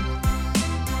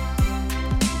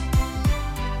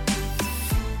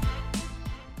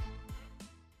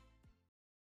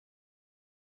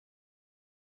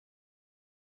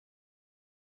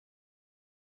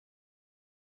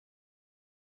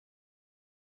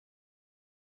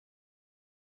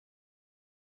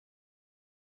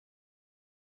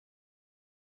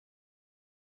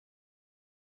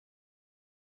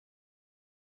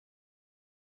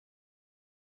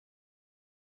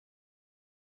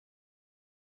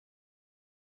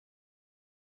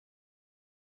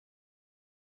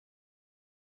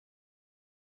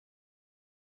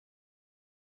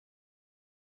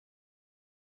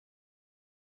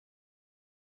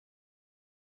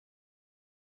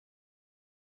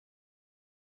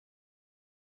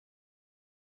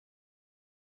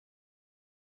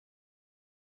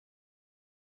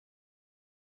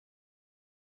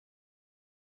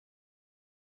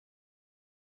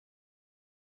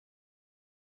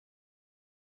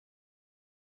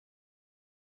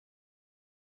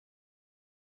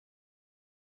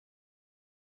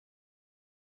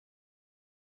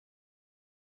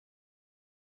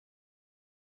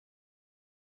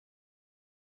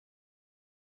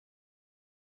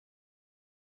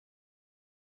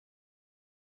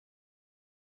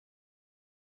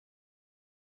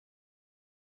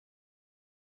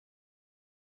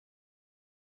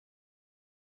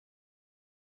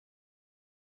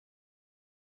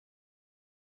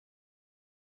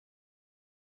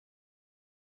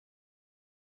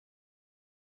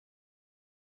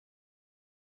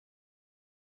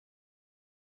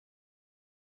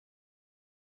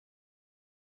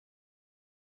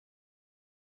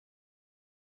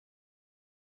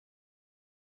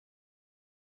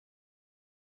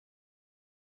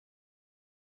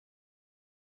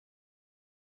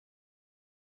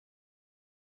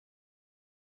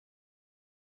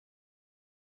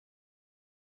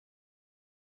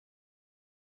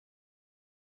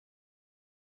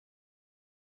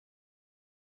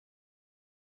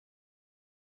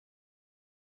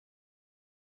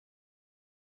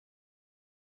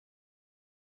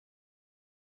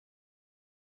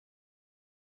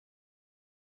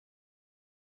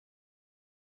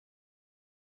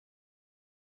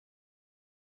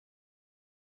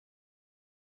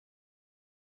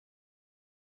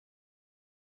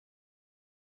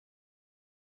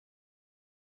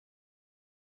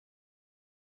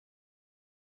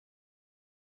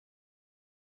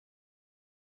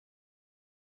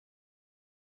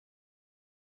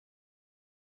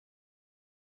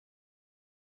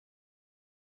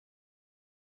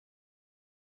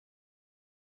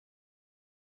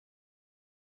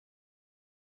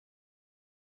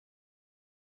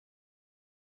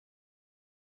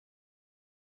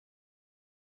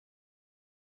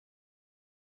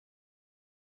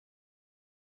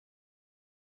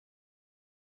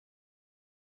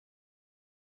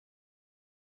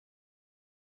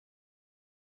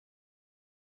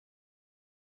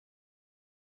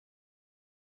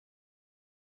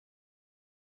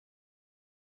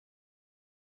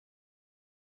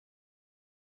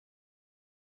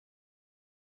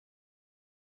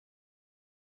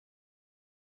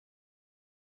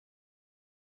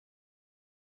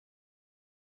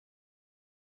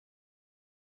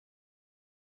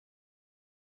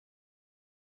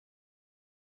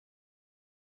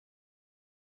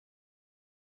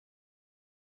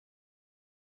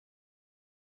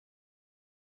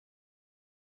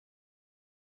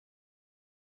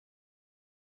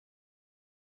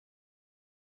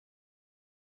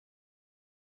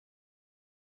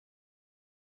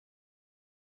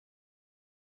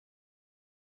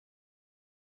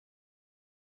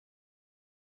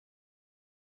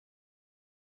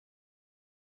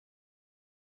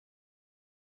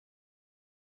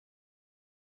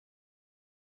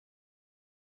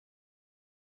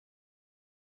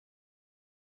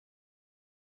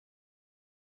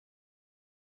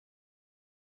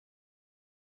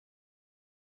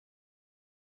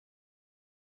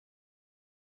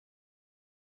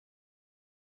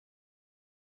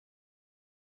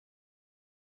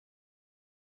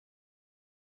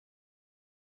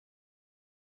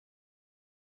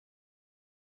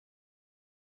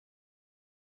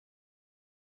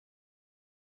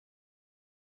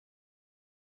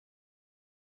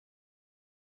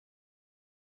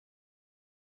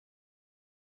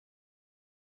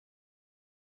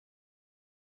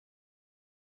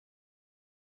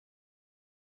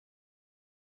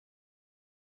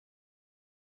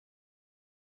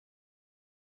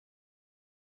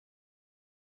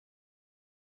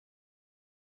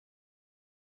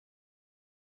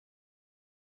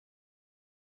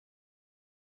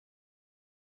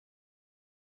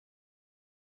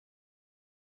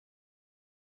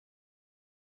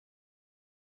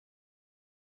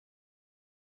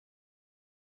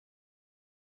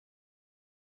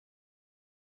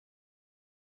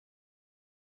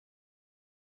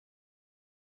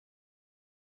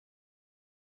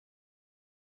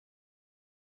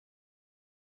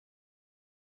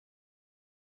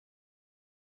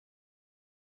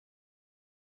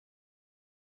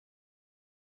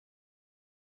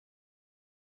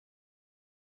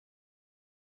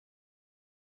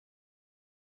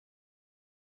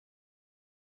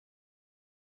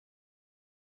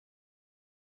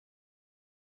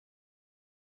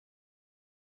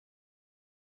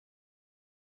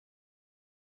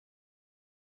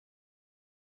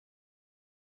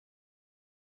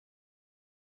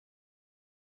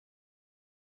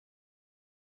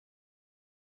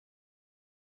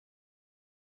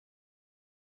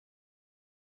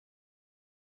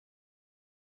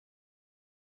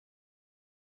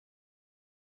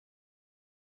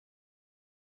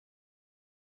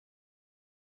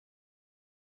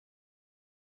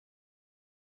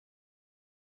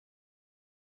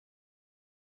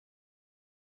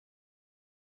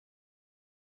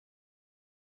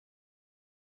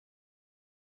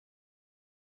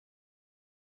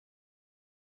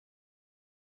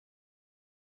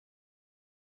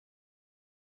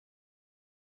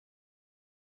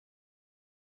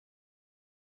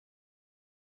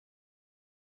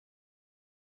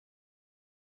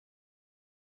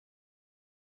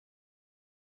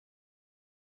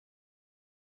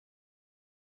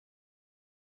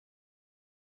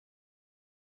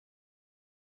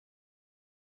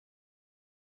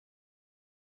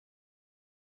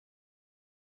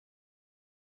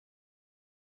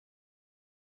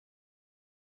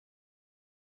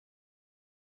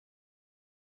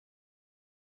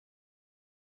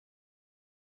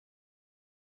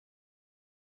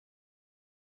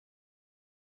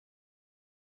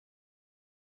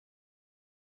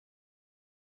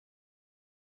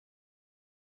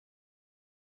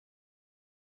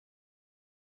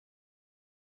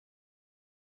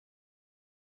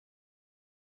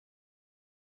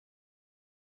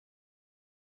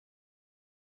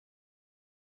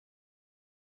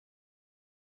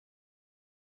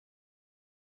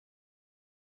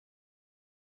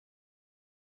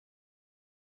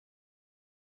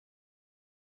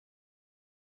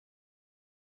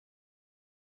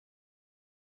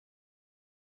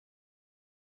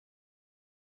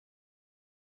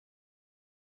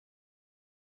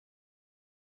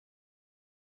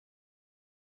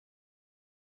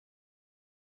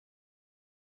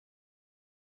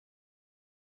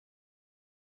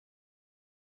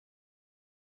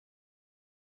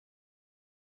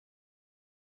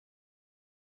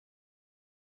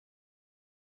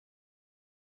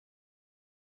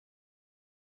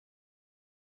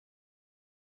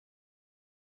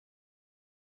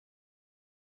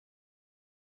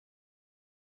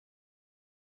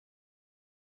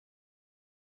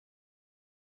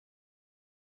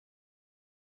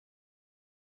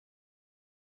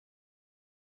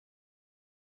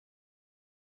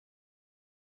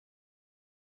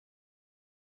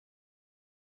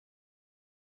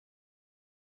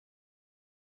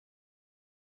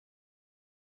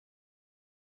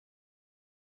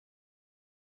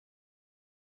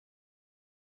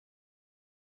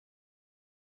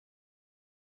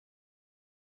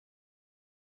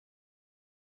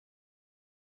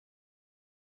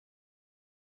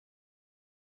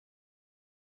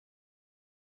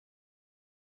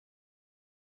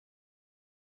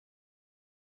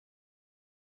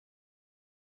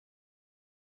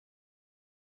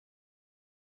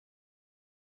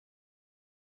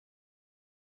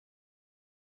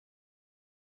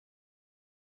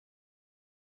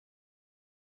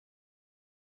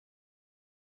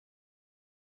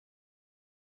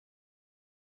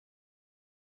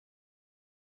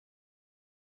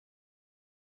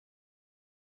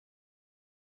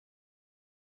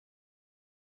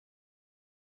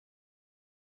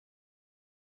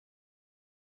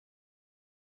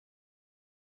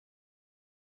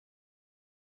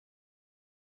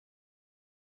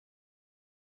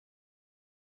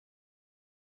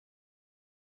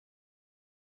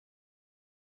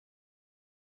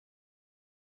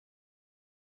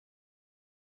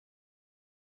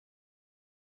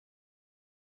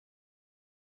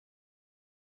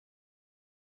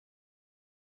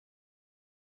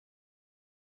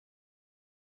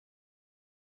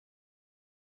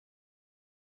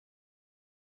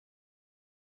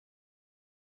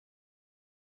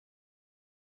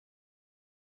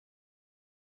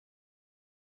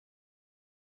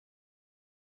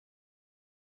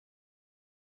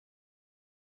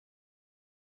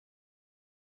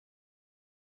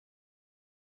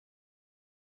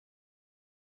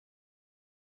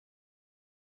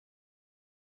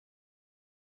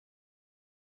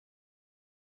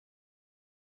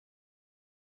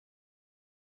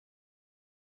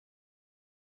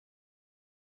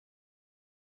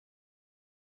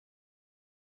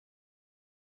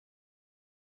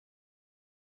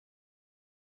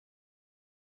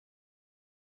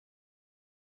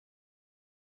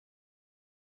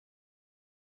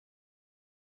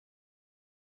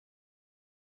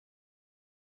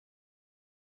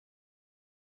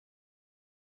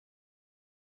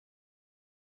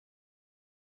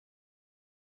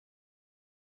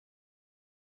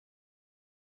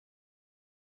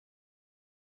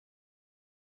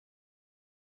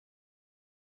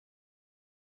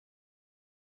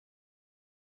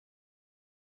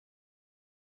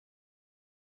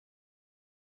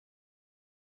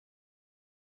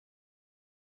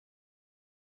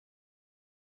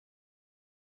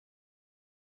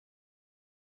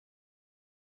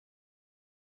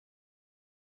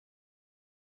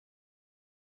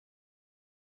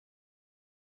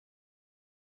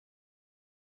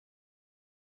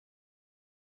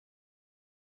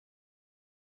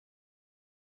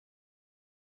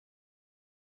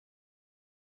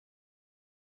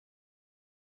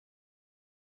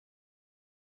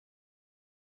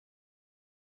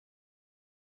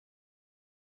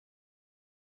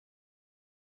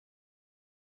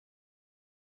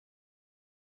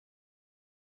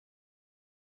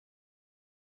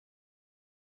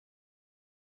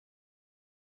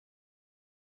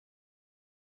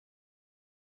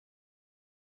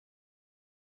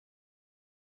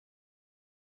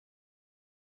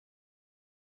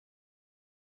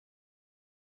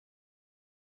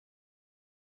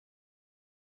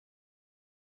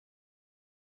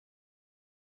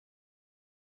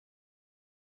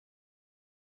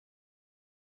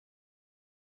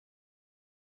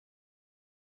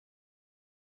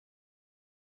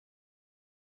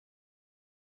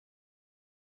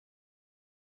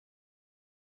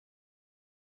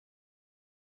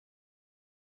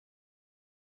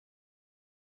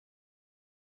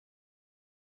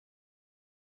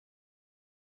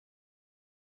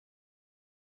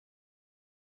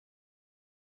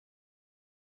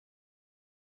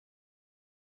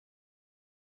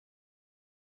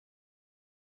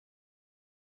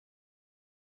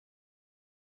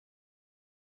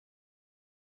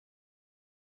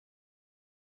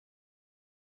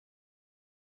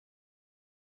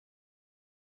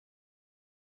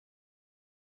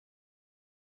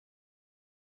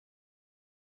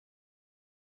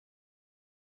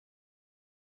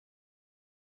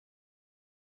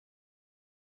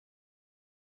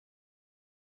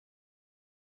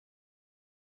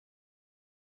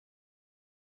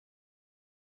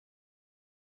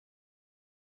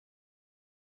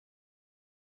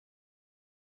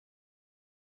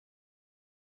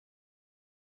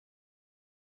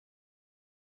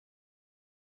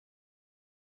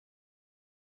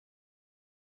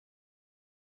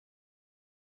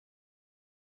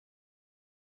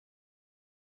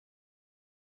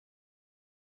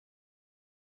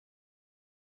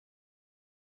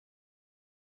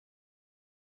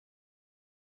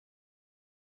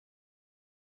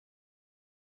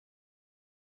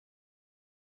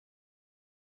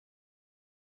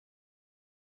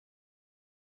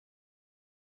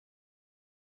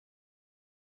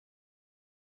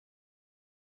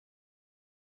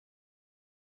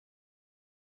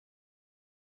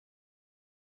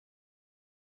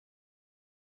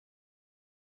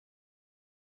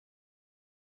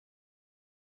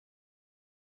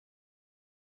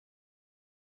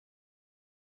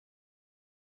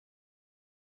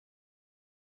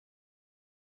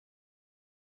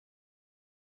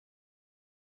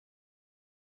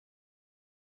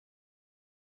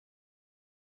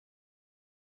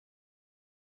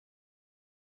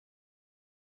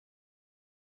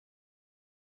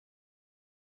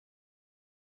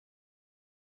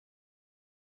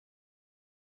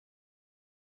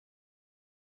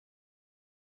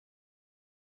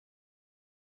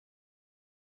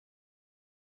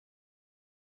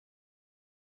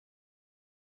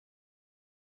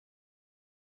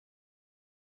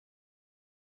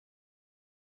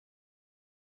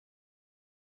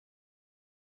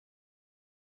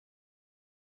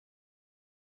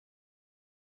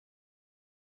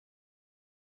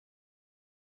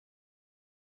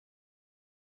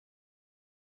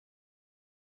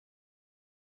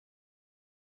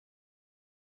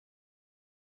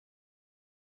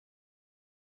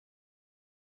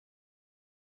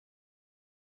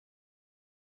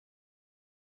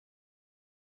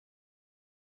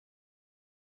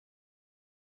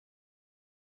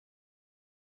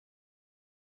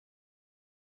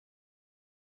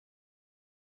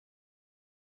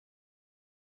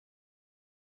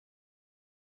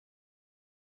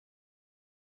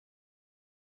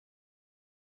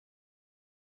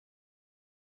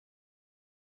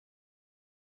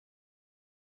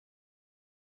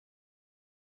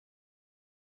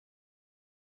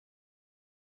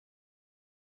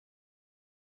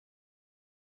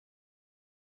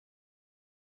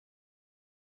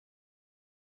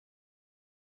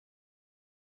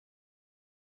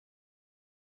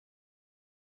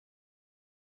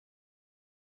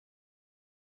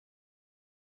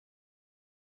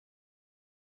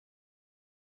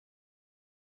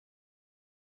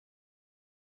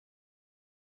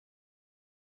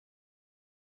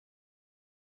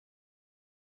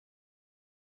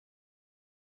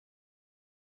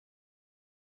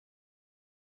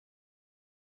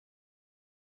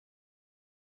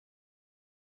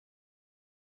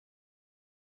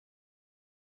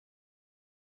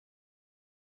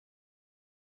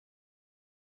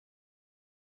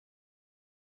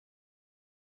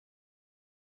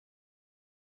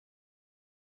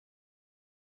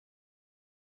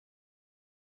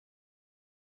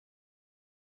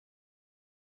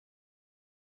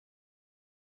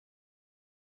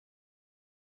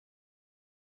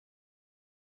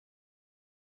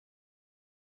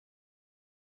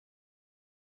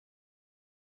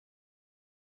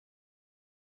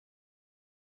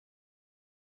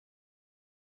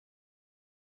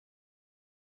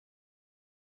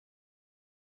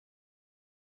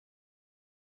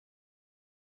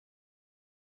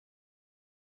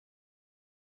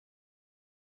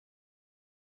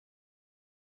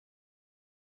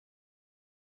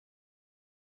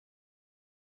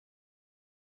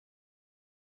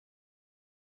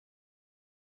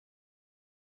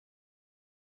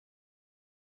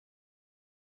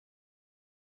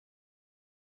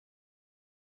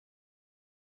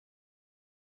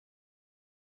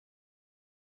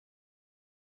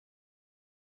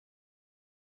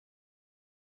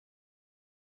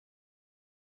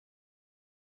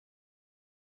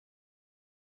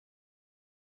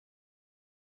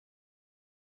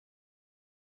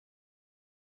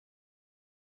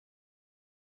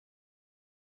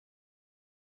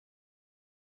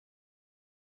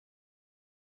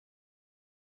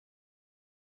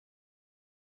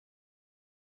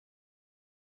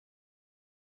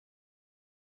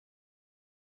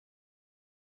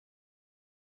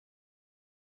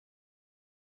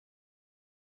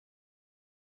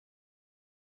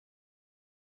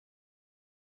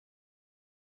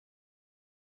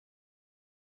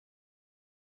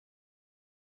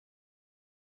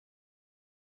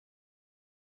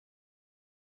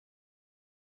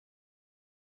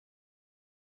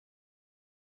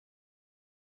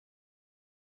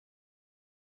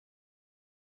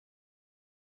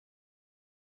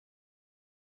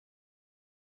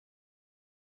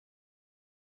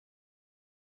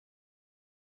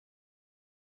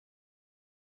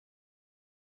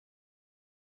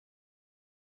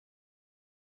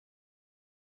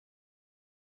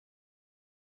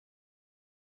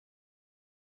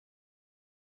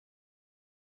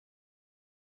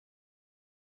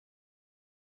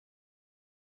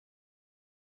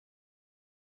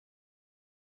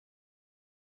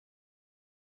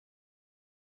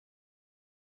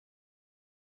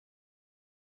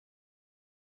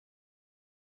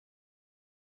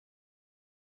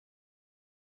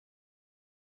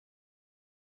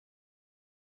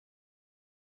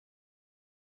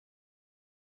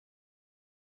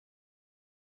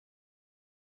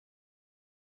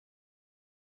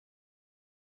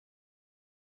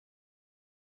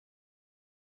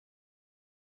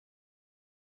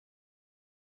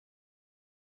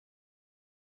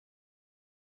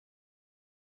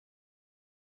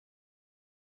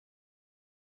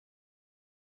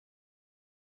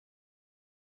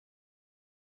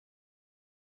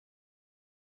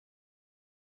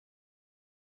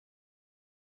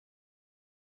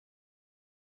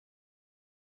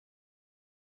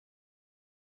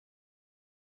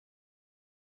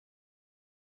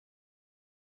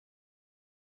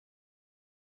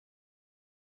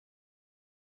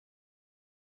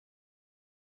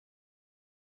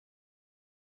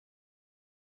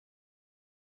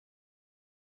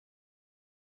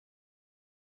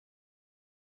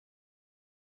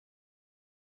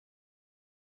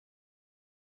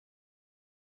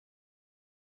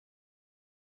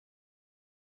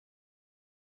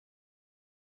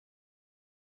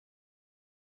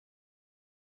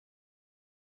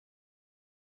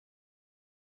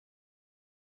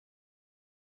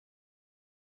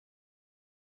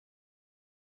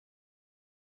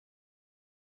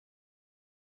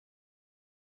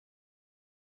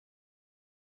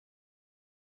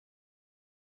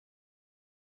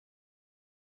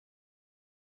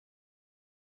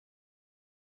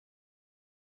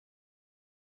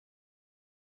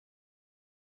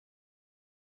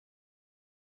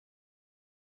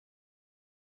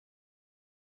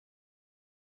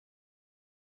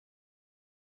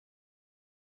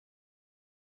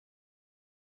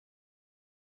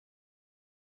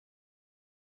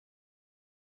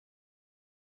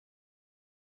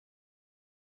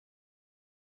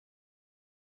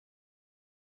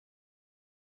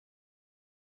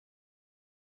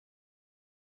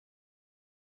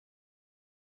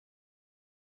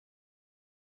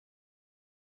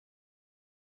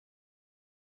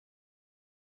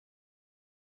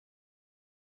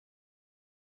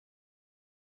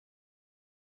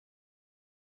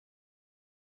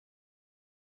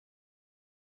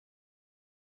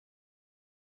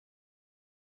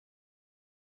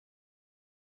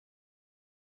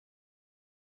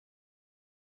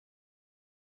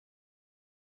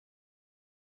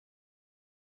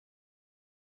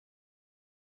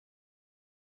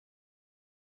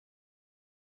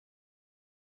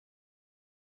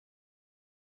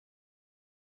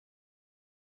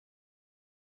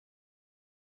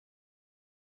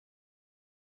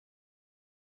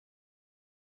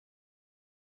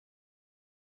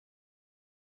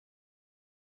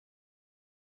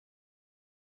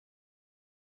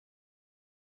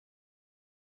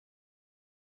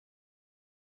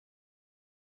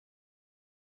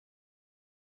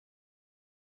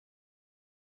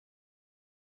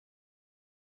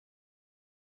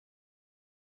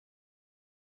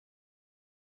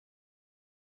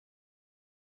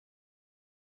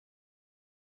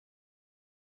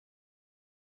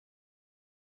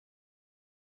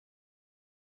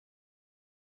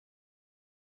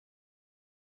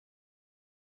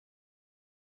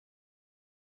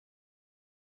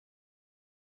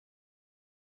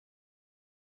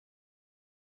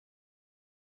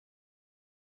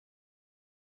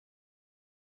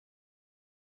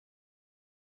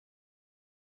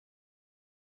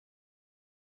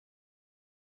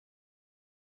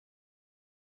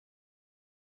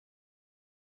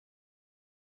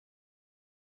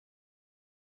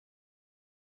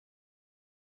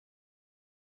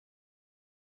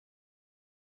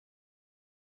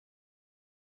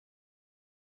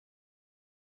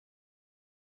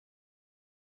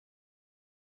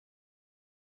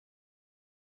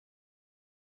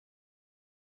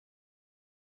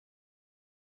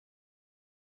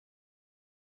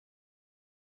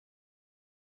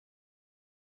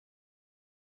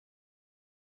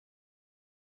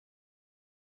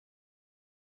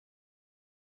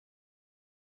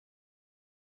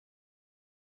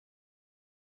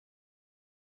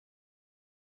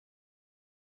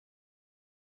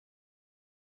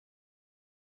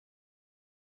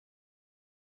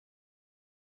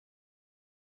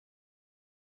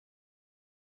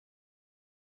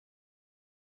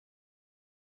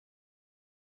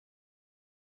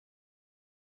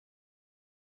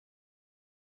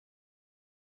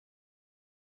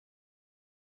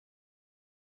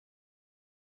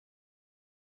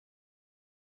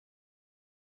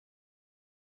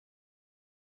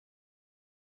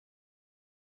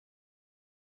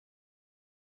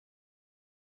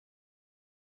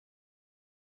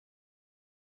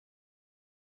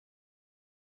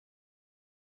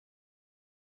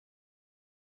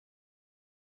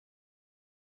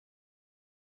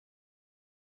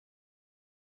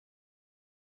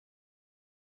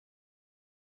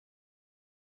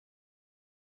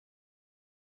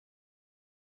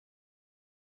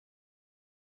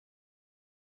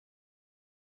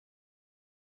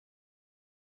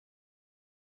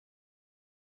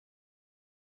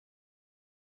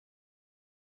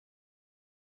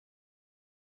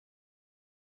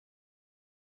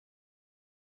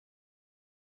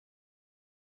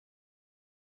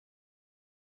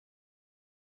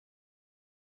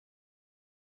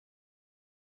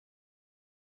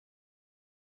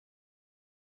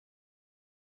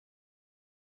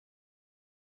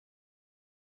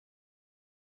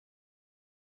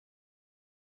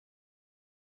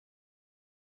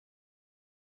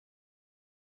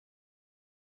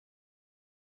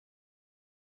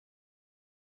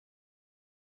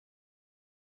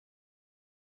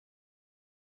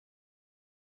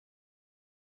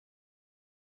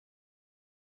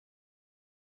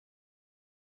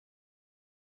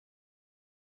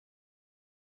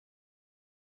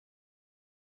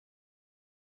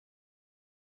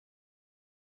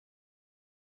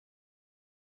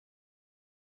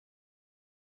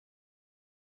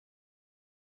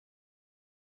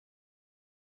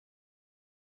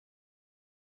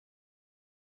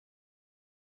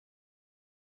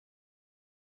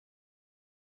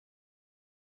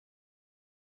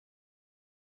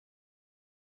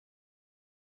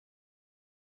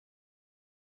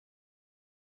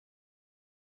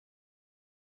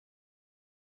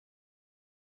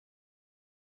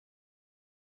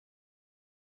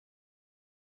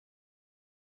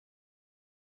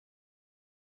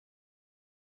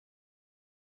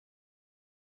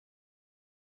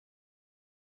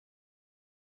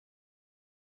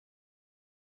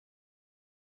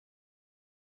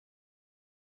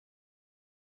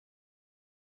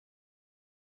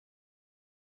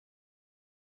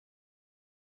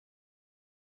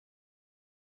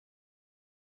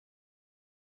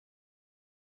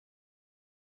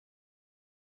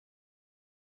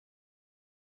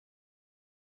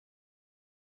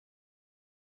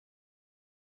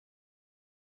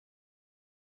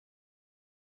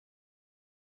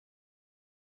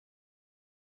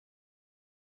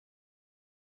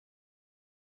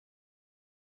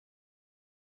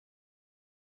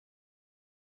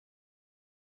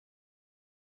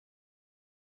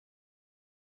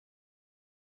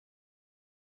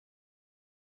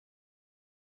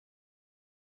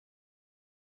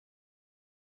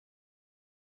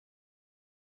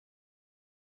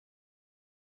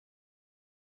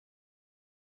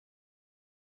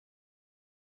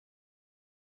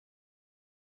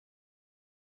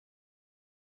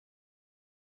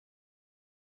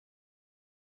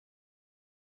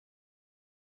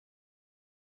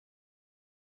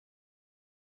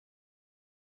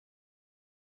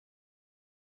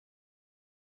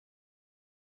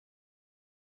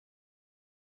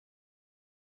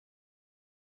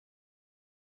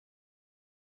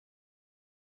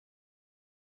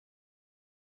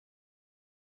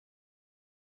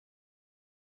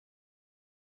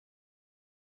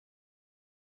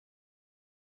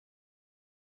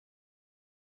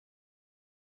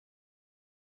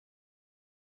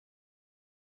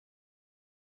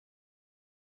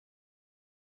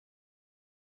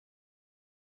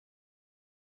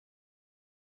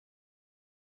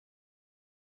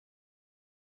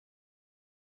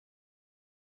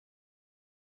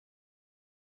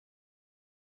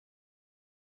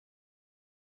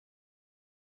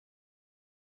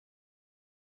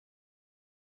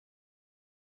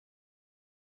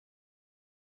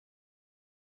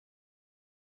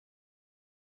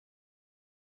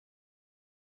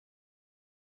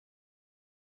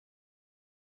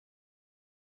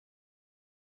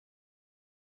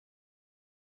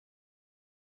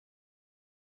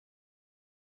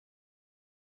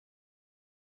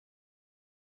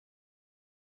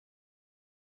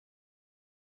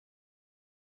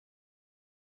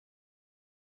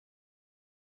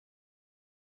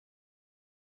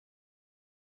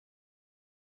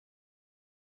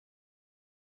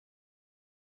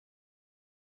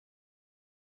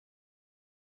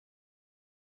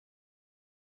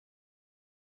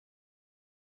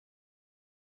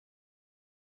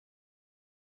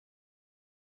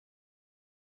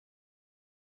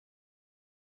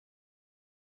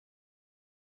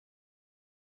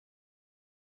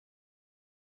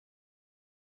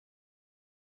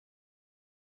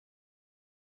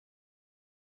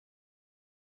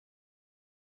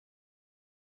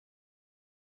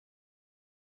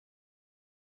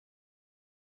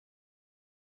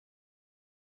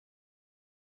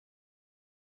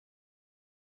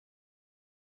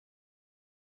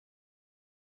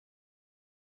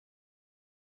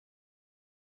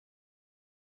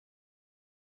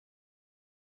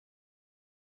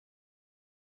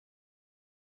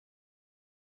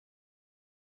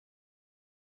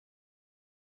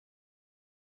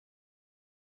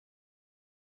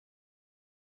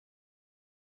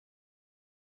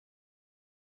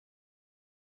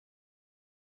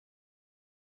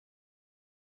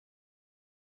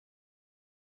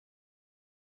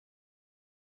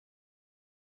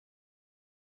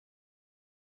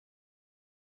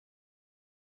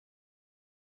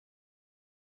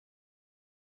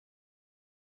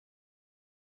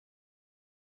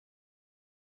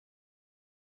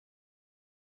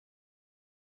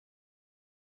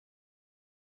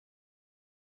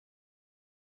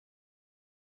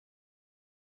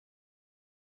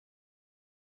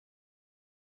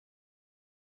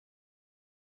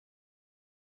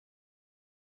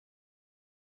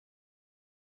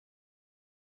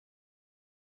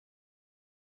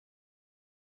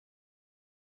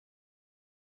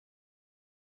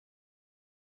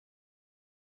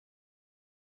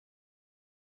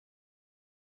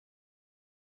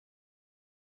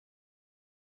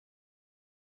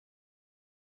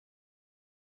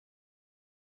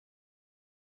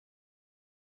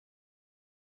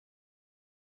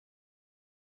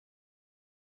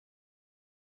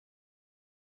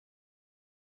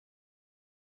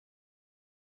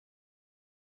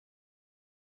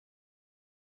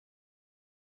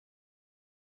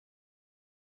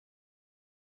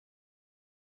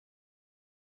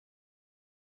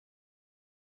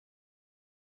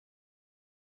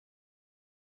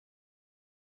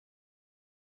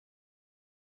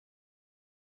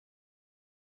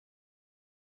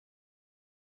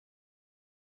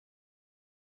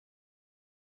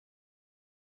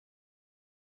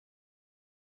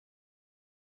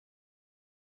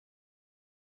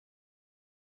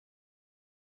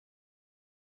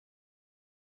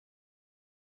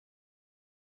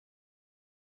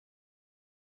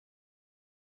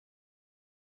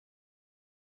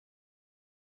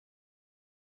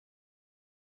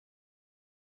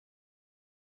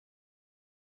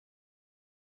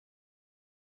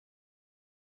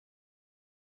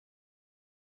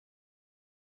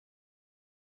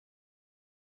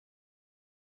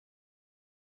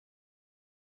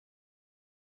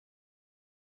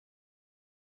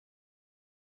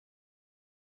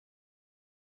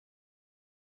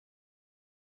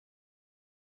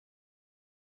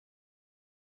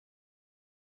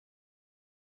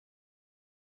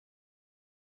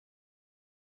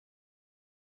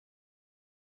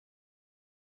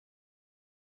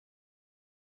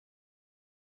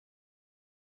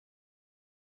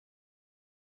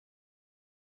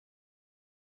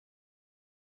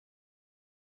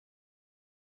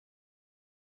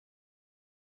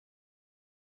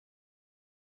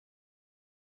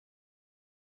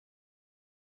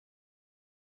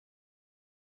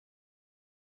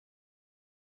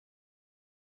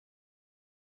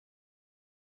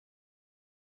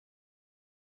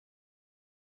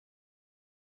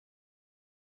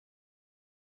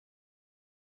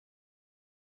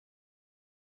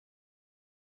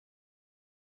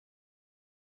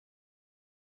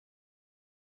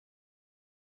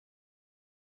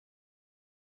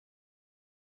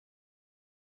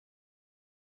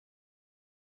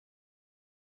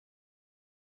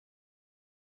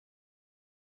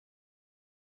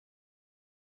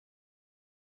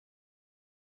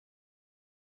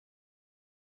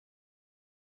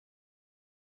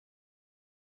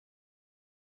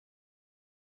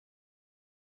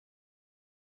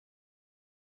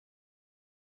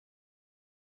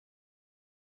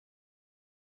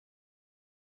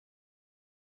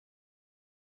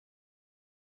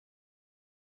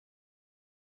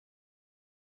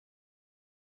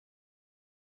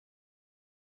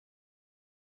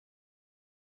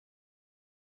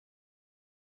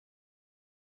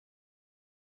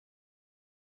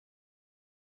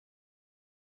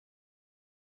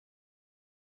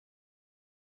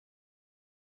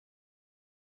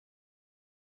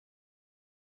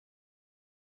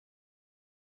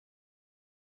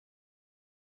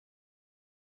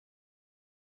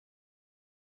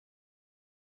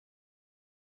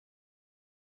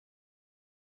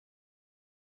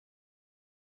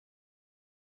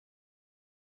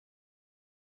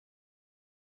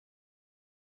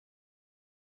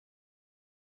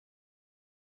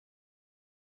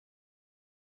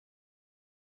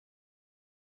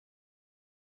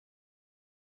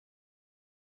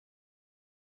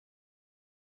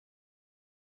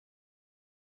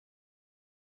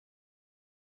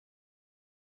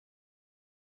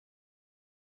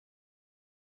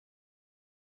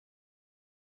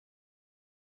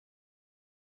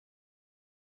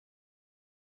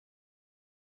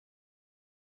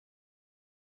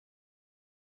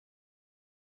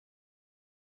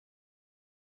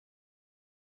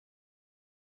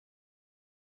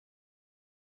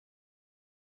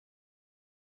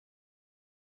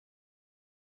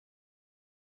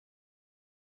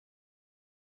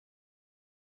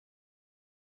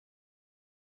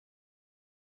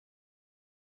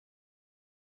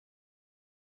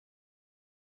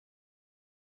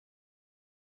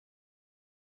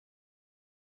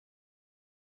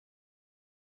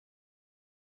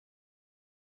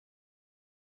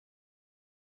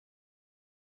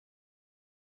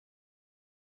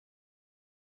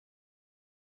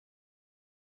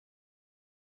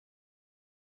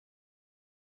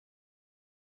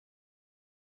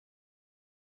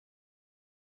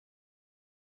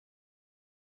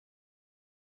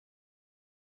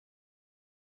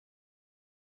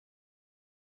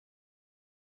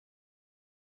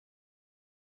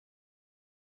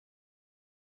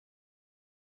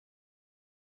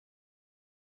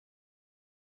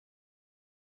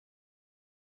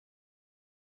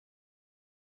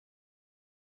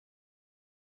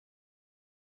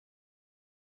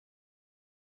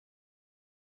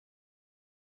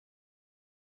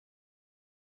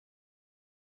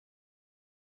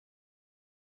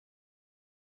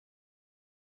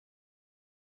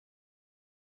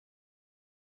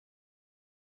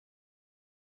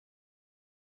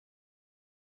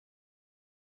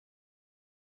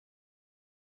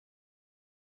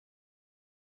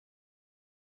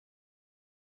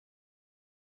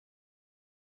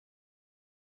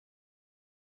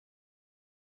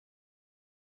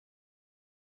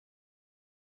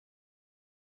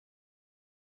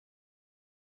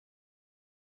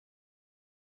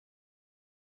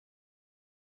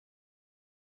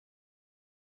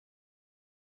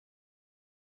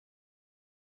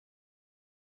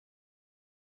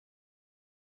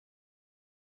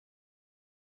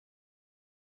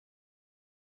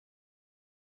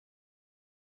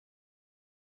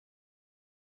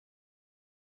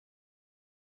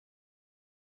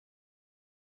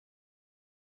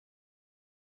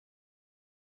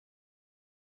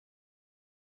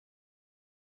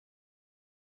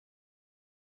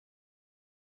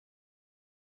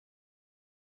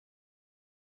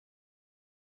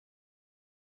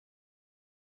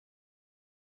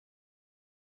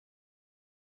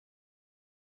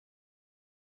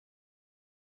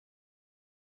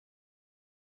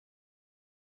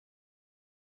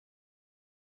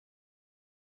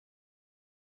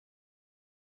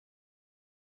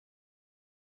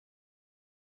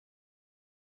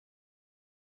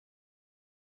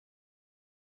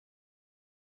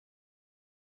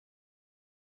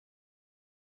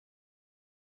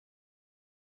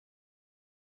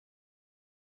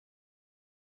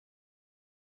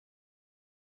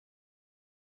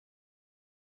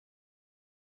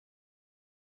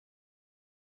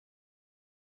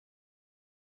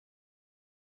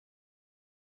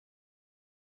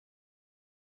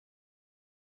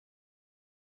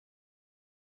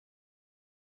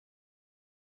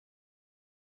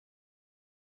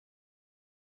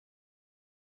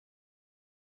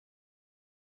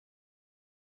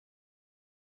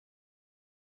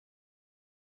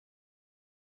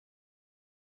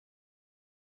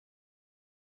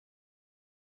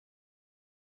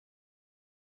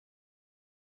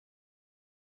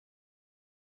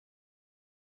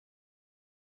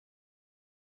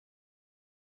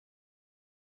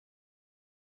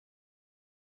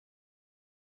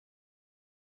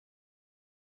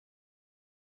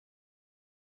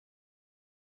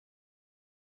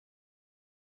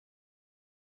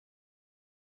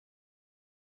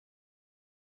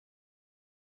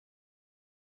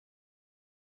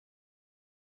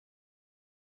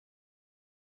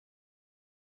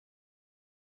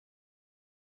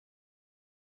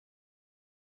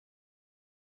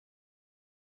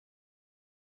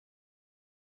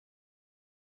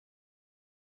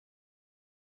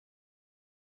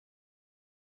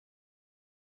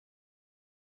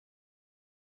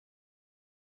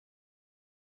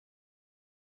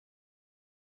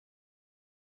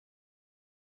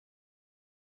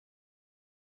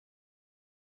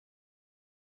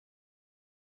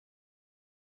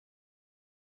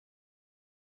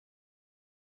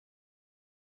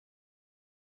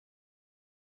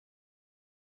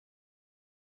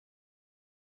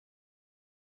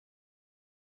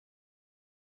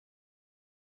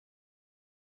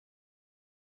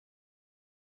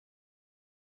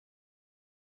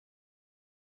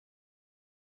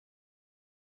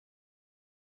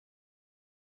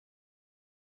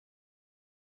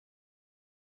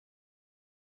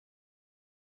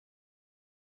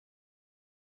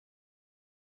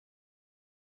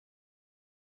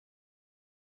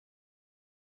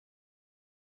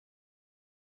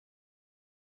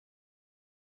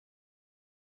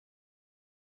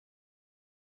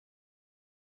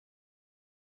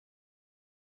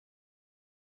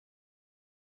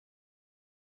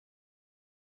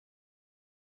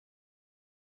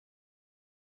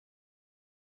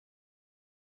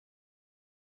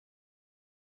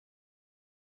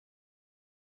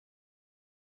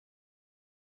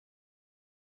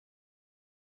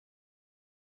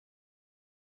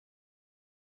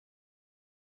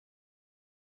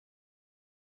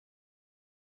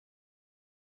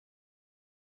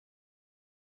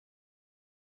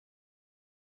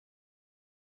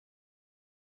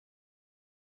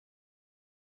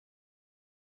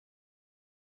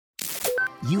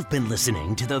 You've been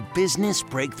listening to the Business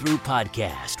Breakthrough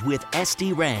Podcast with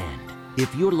SD Rand.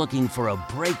 If you're looking for a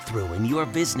breakthrough in your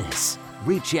business,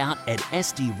 reach out at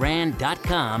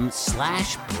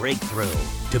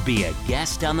sdrand.com/breakthrough to be a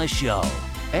guest on the show.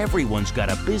 Everyone's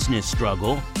got a business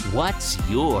struggle. What's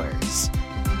yours?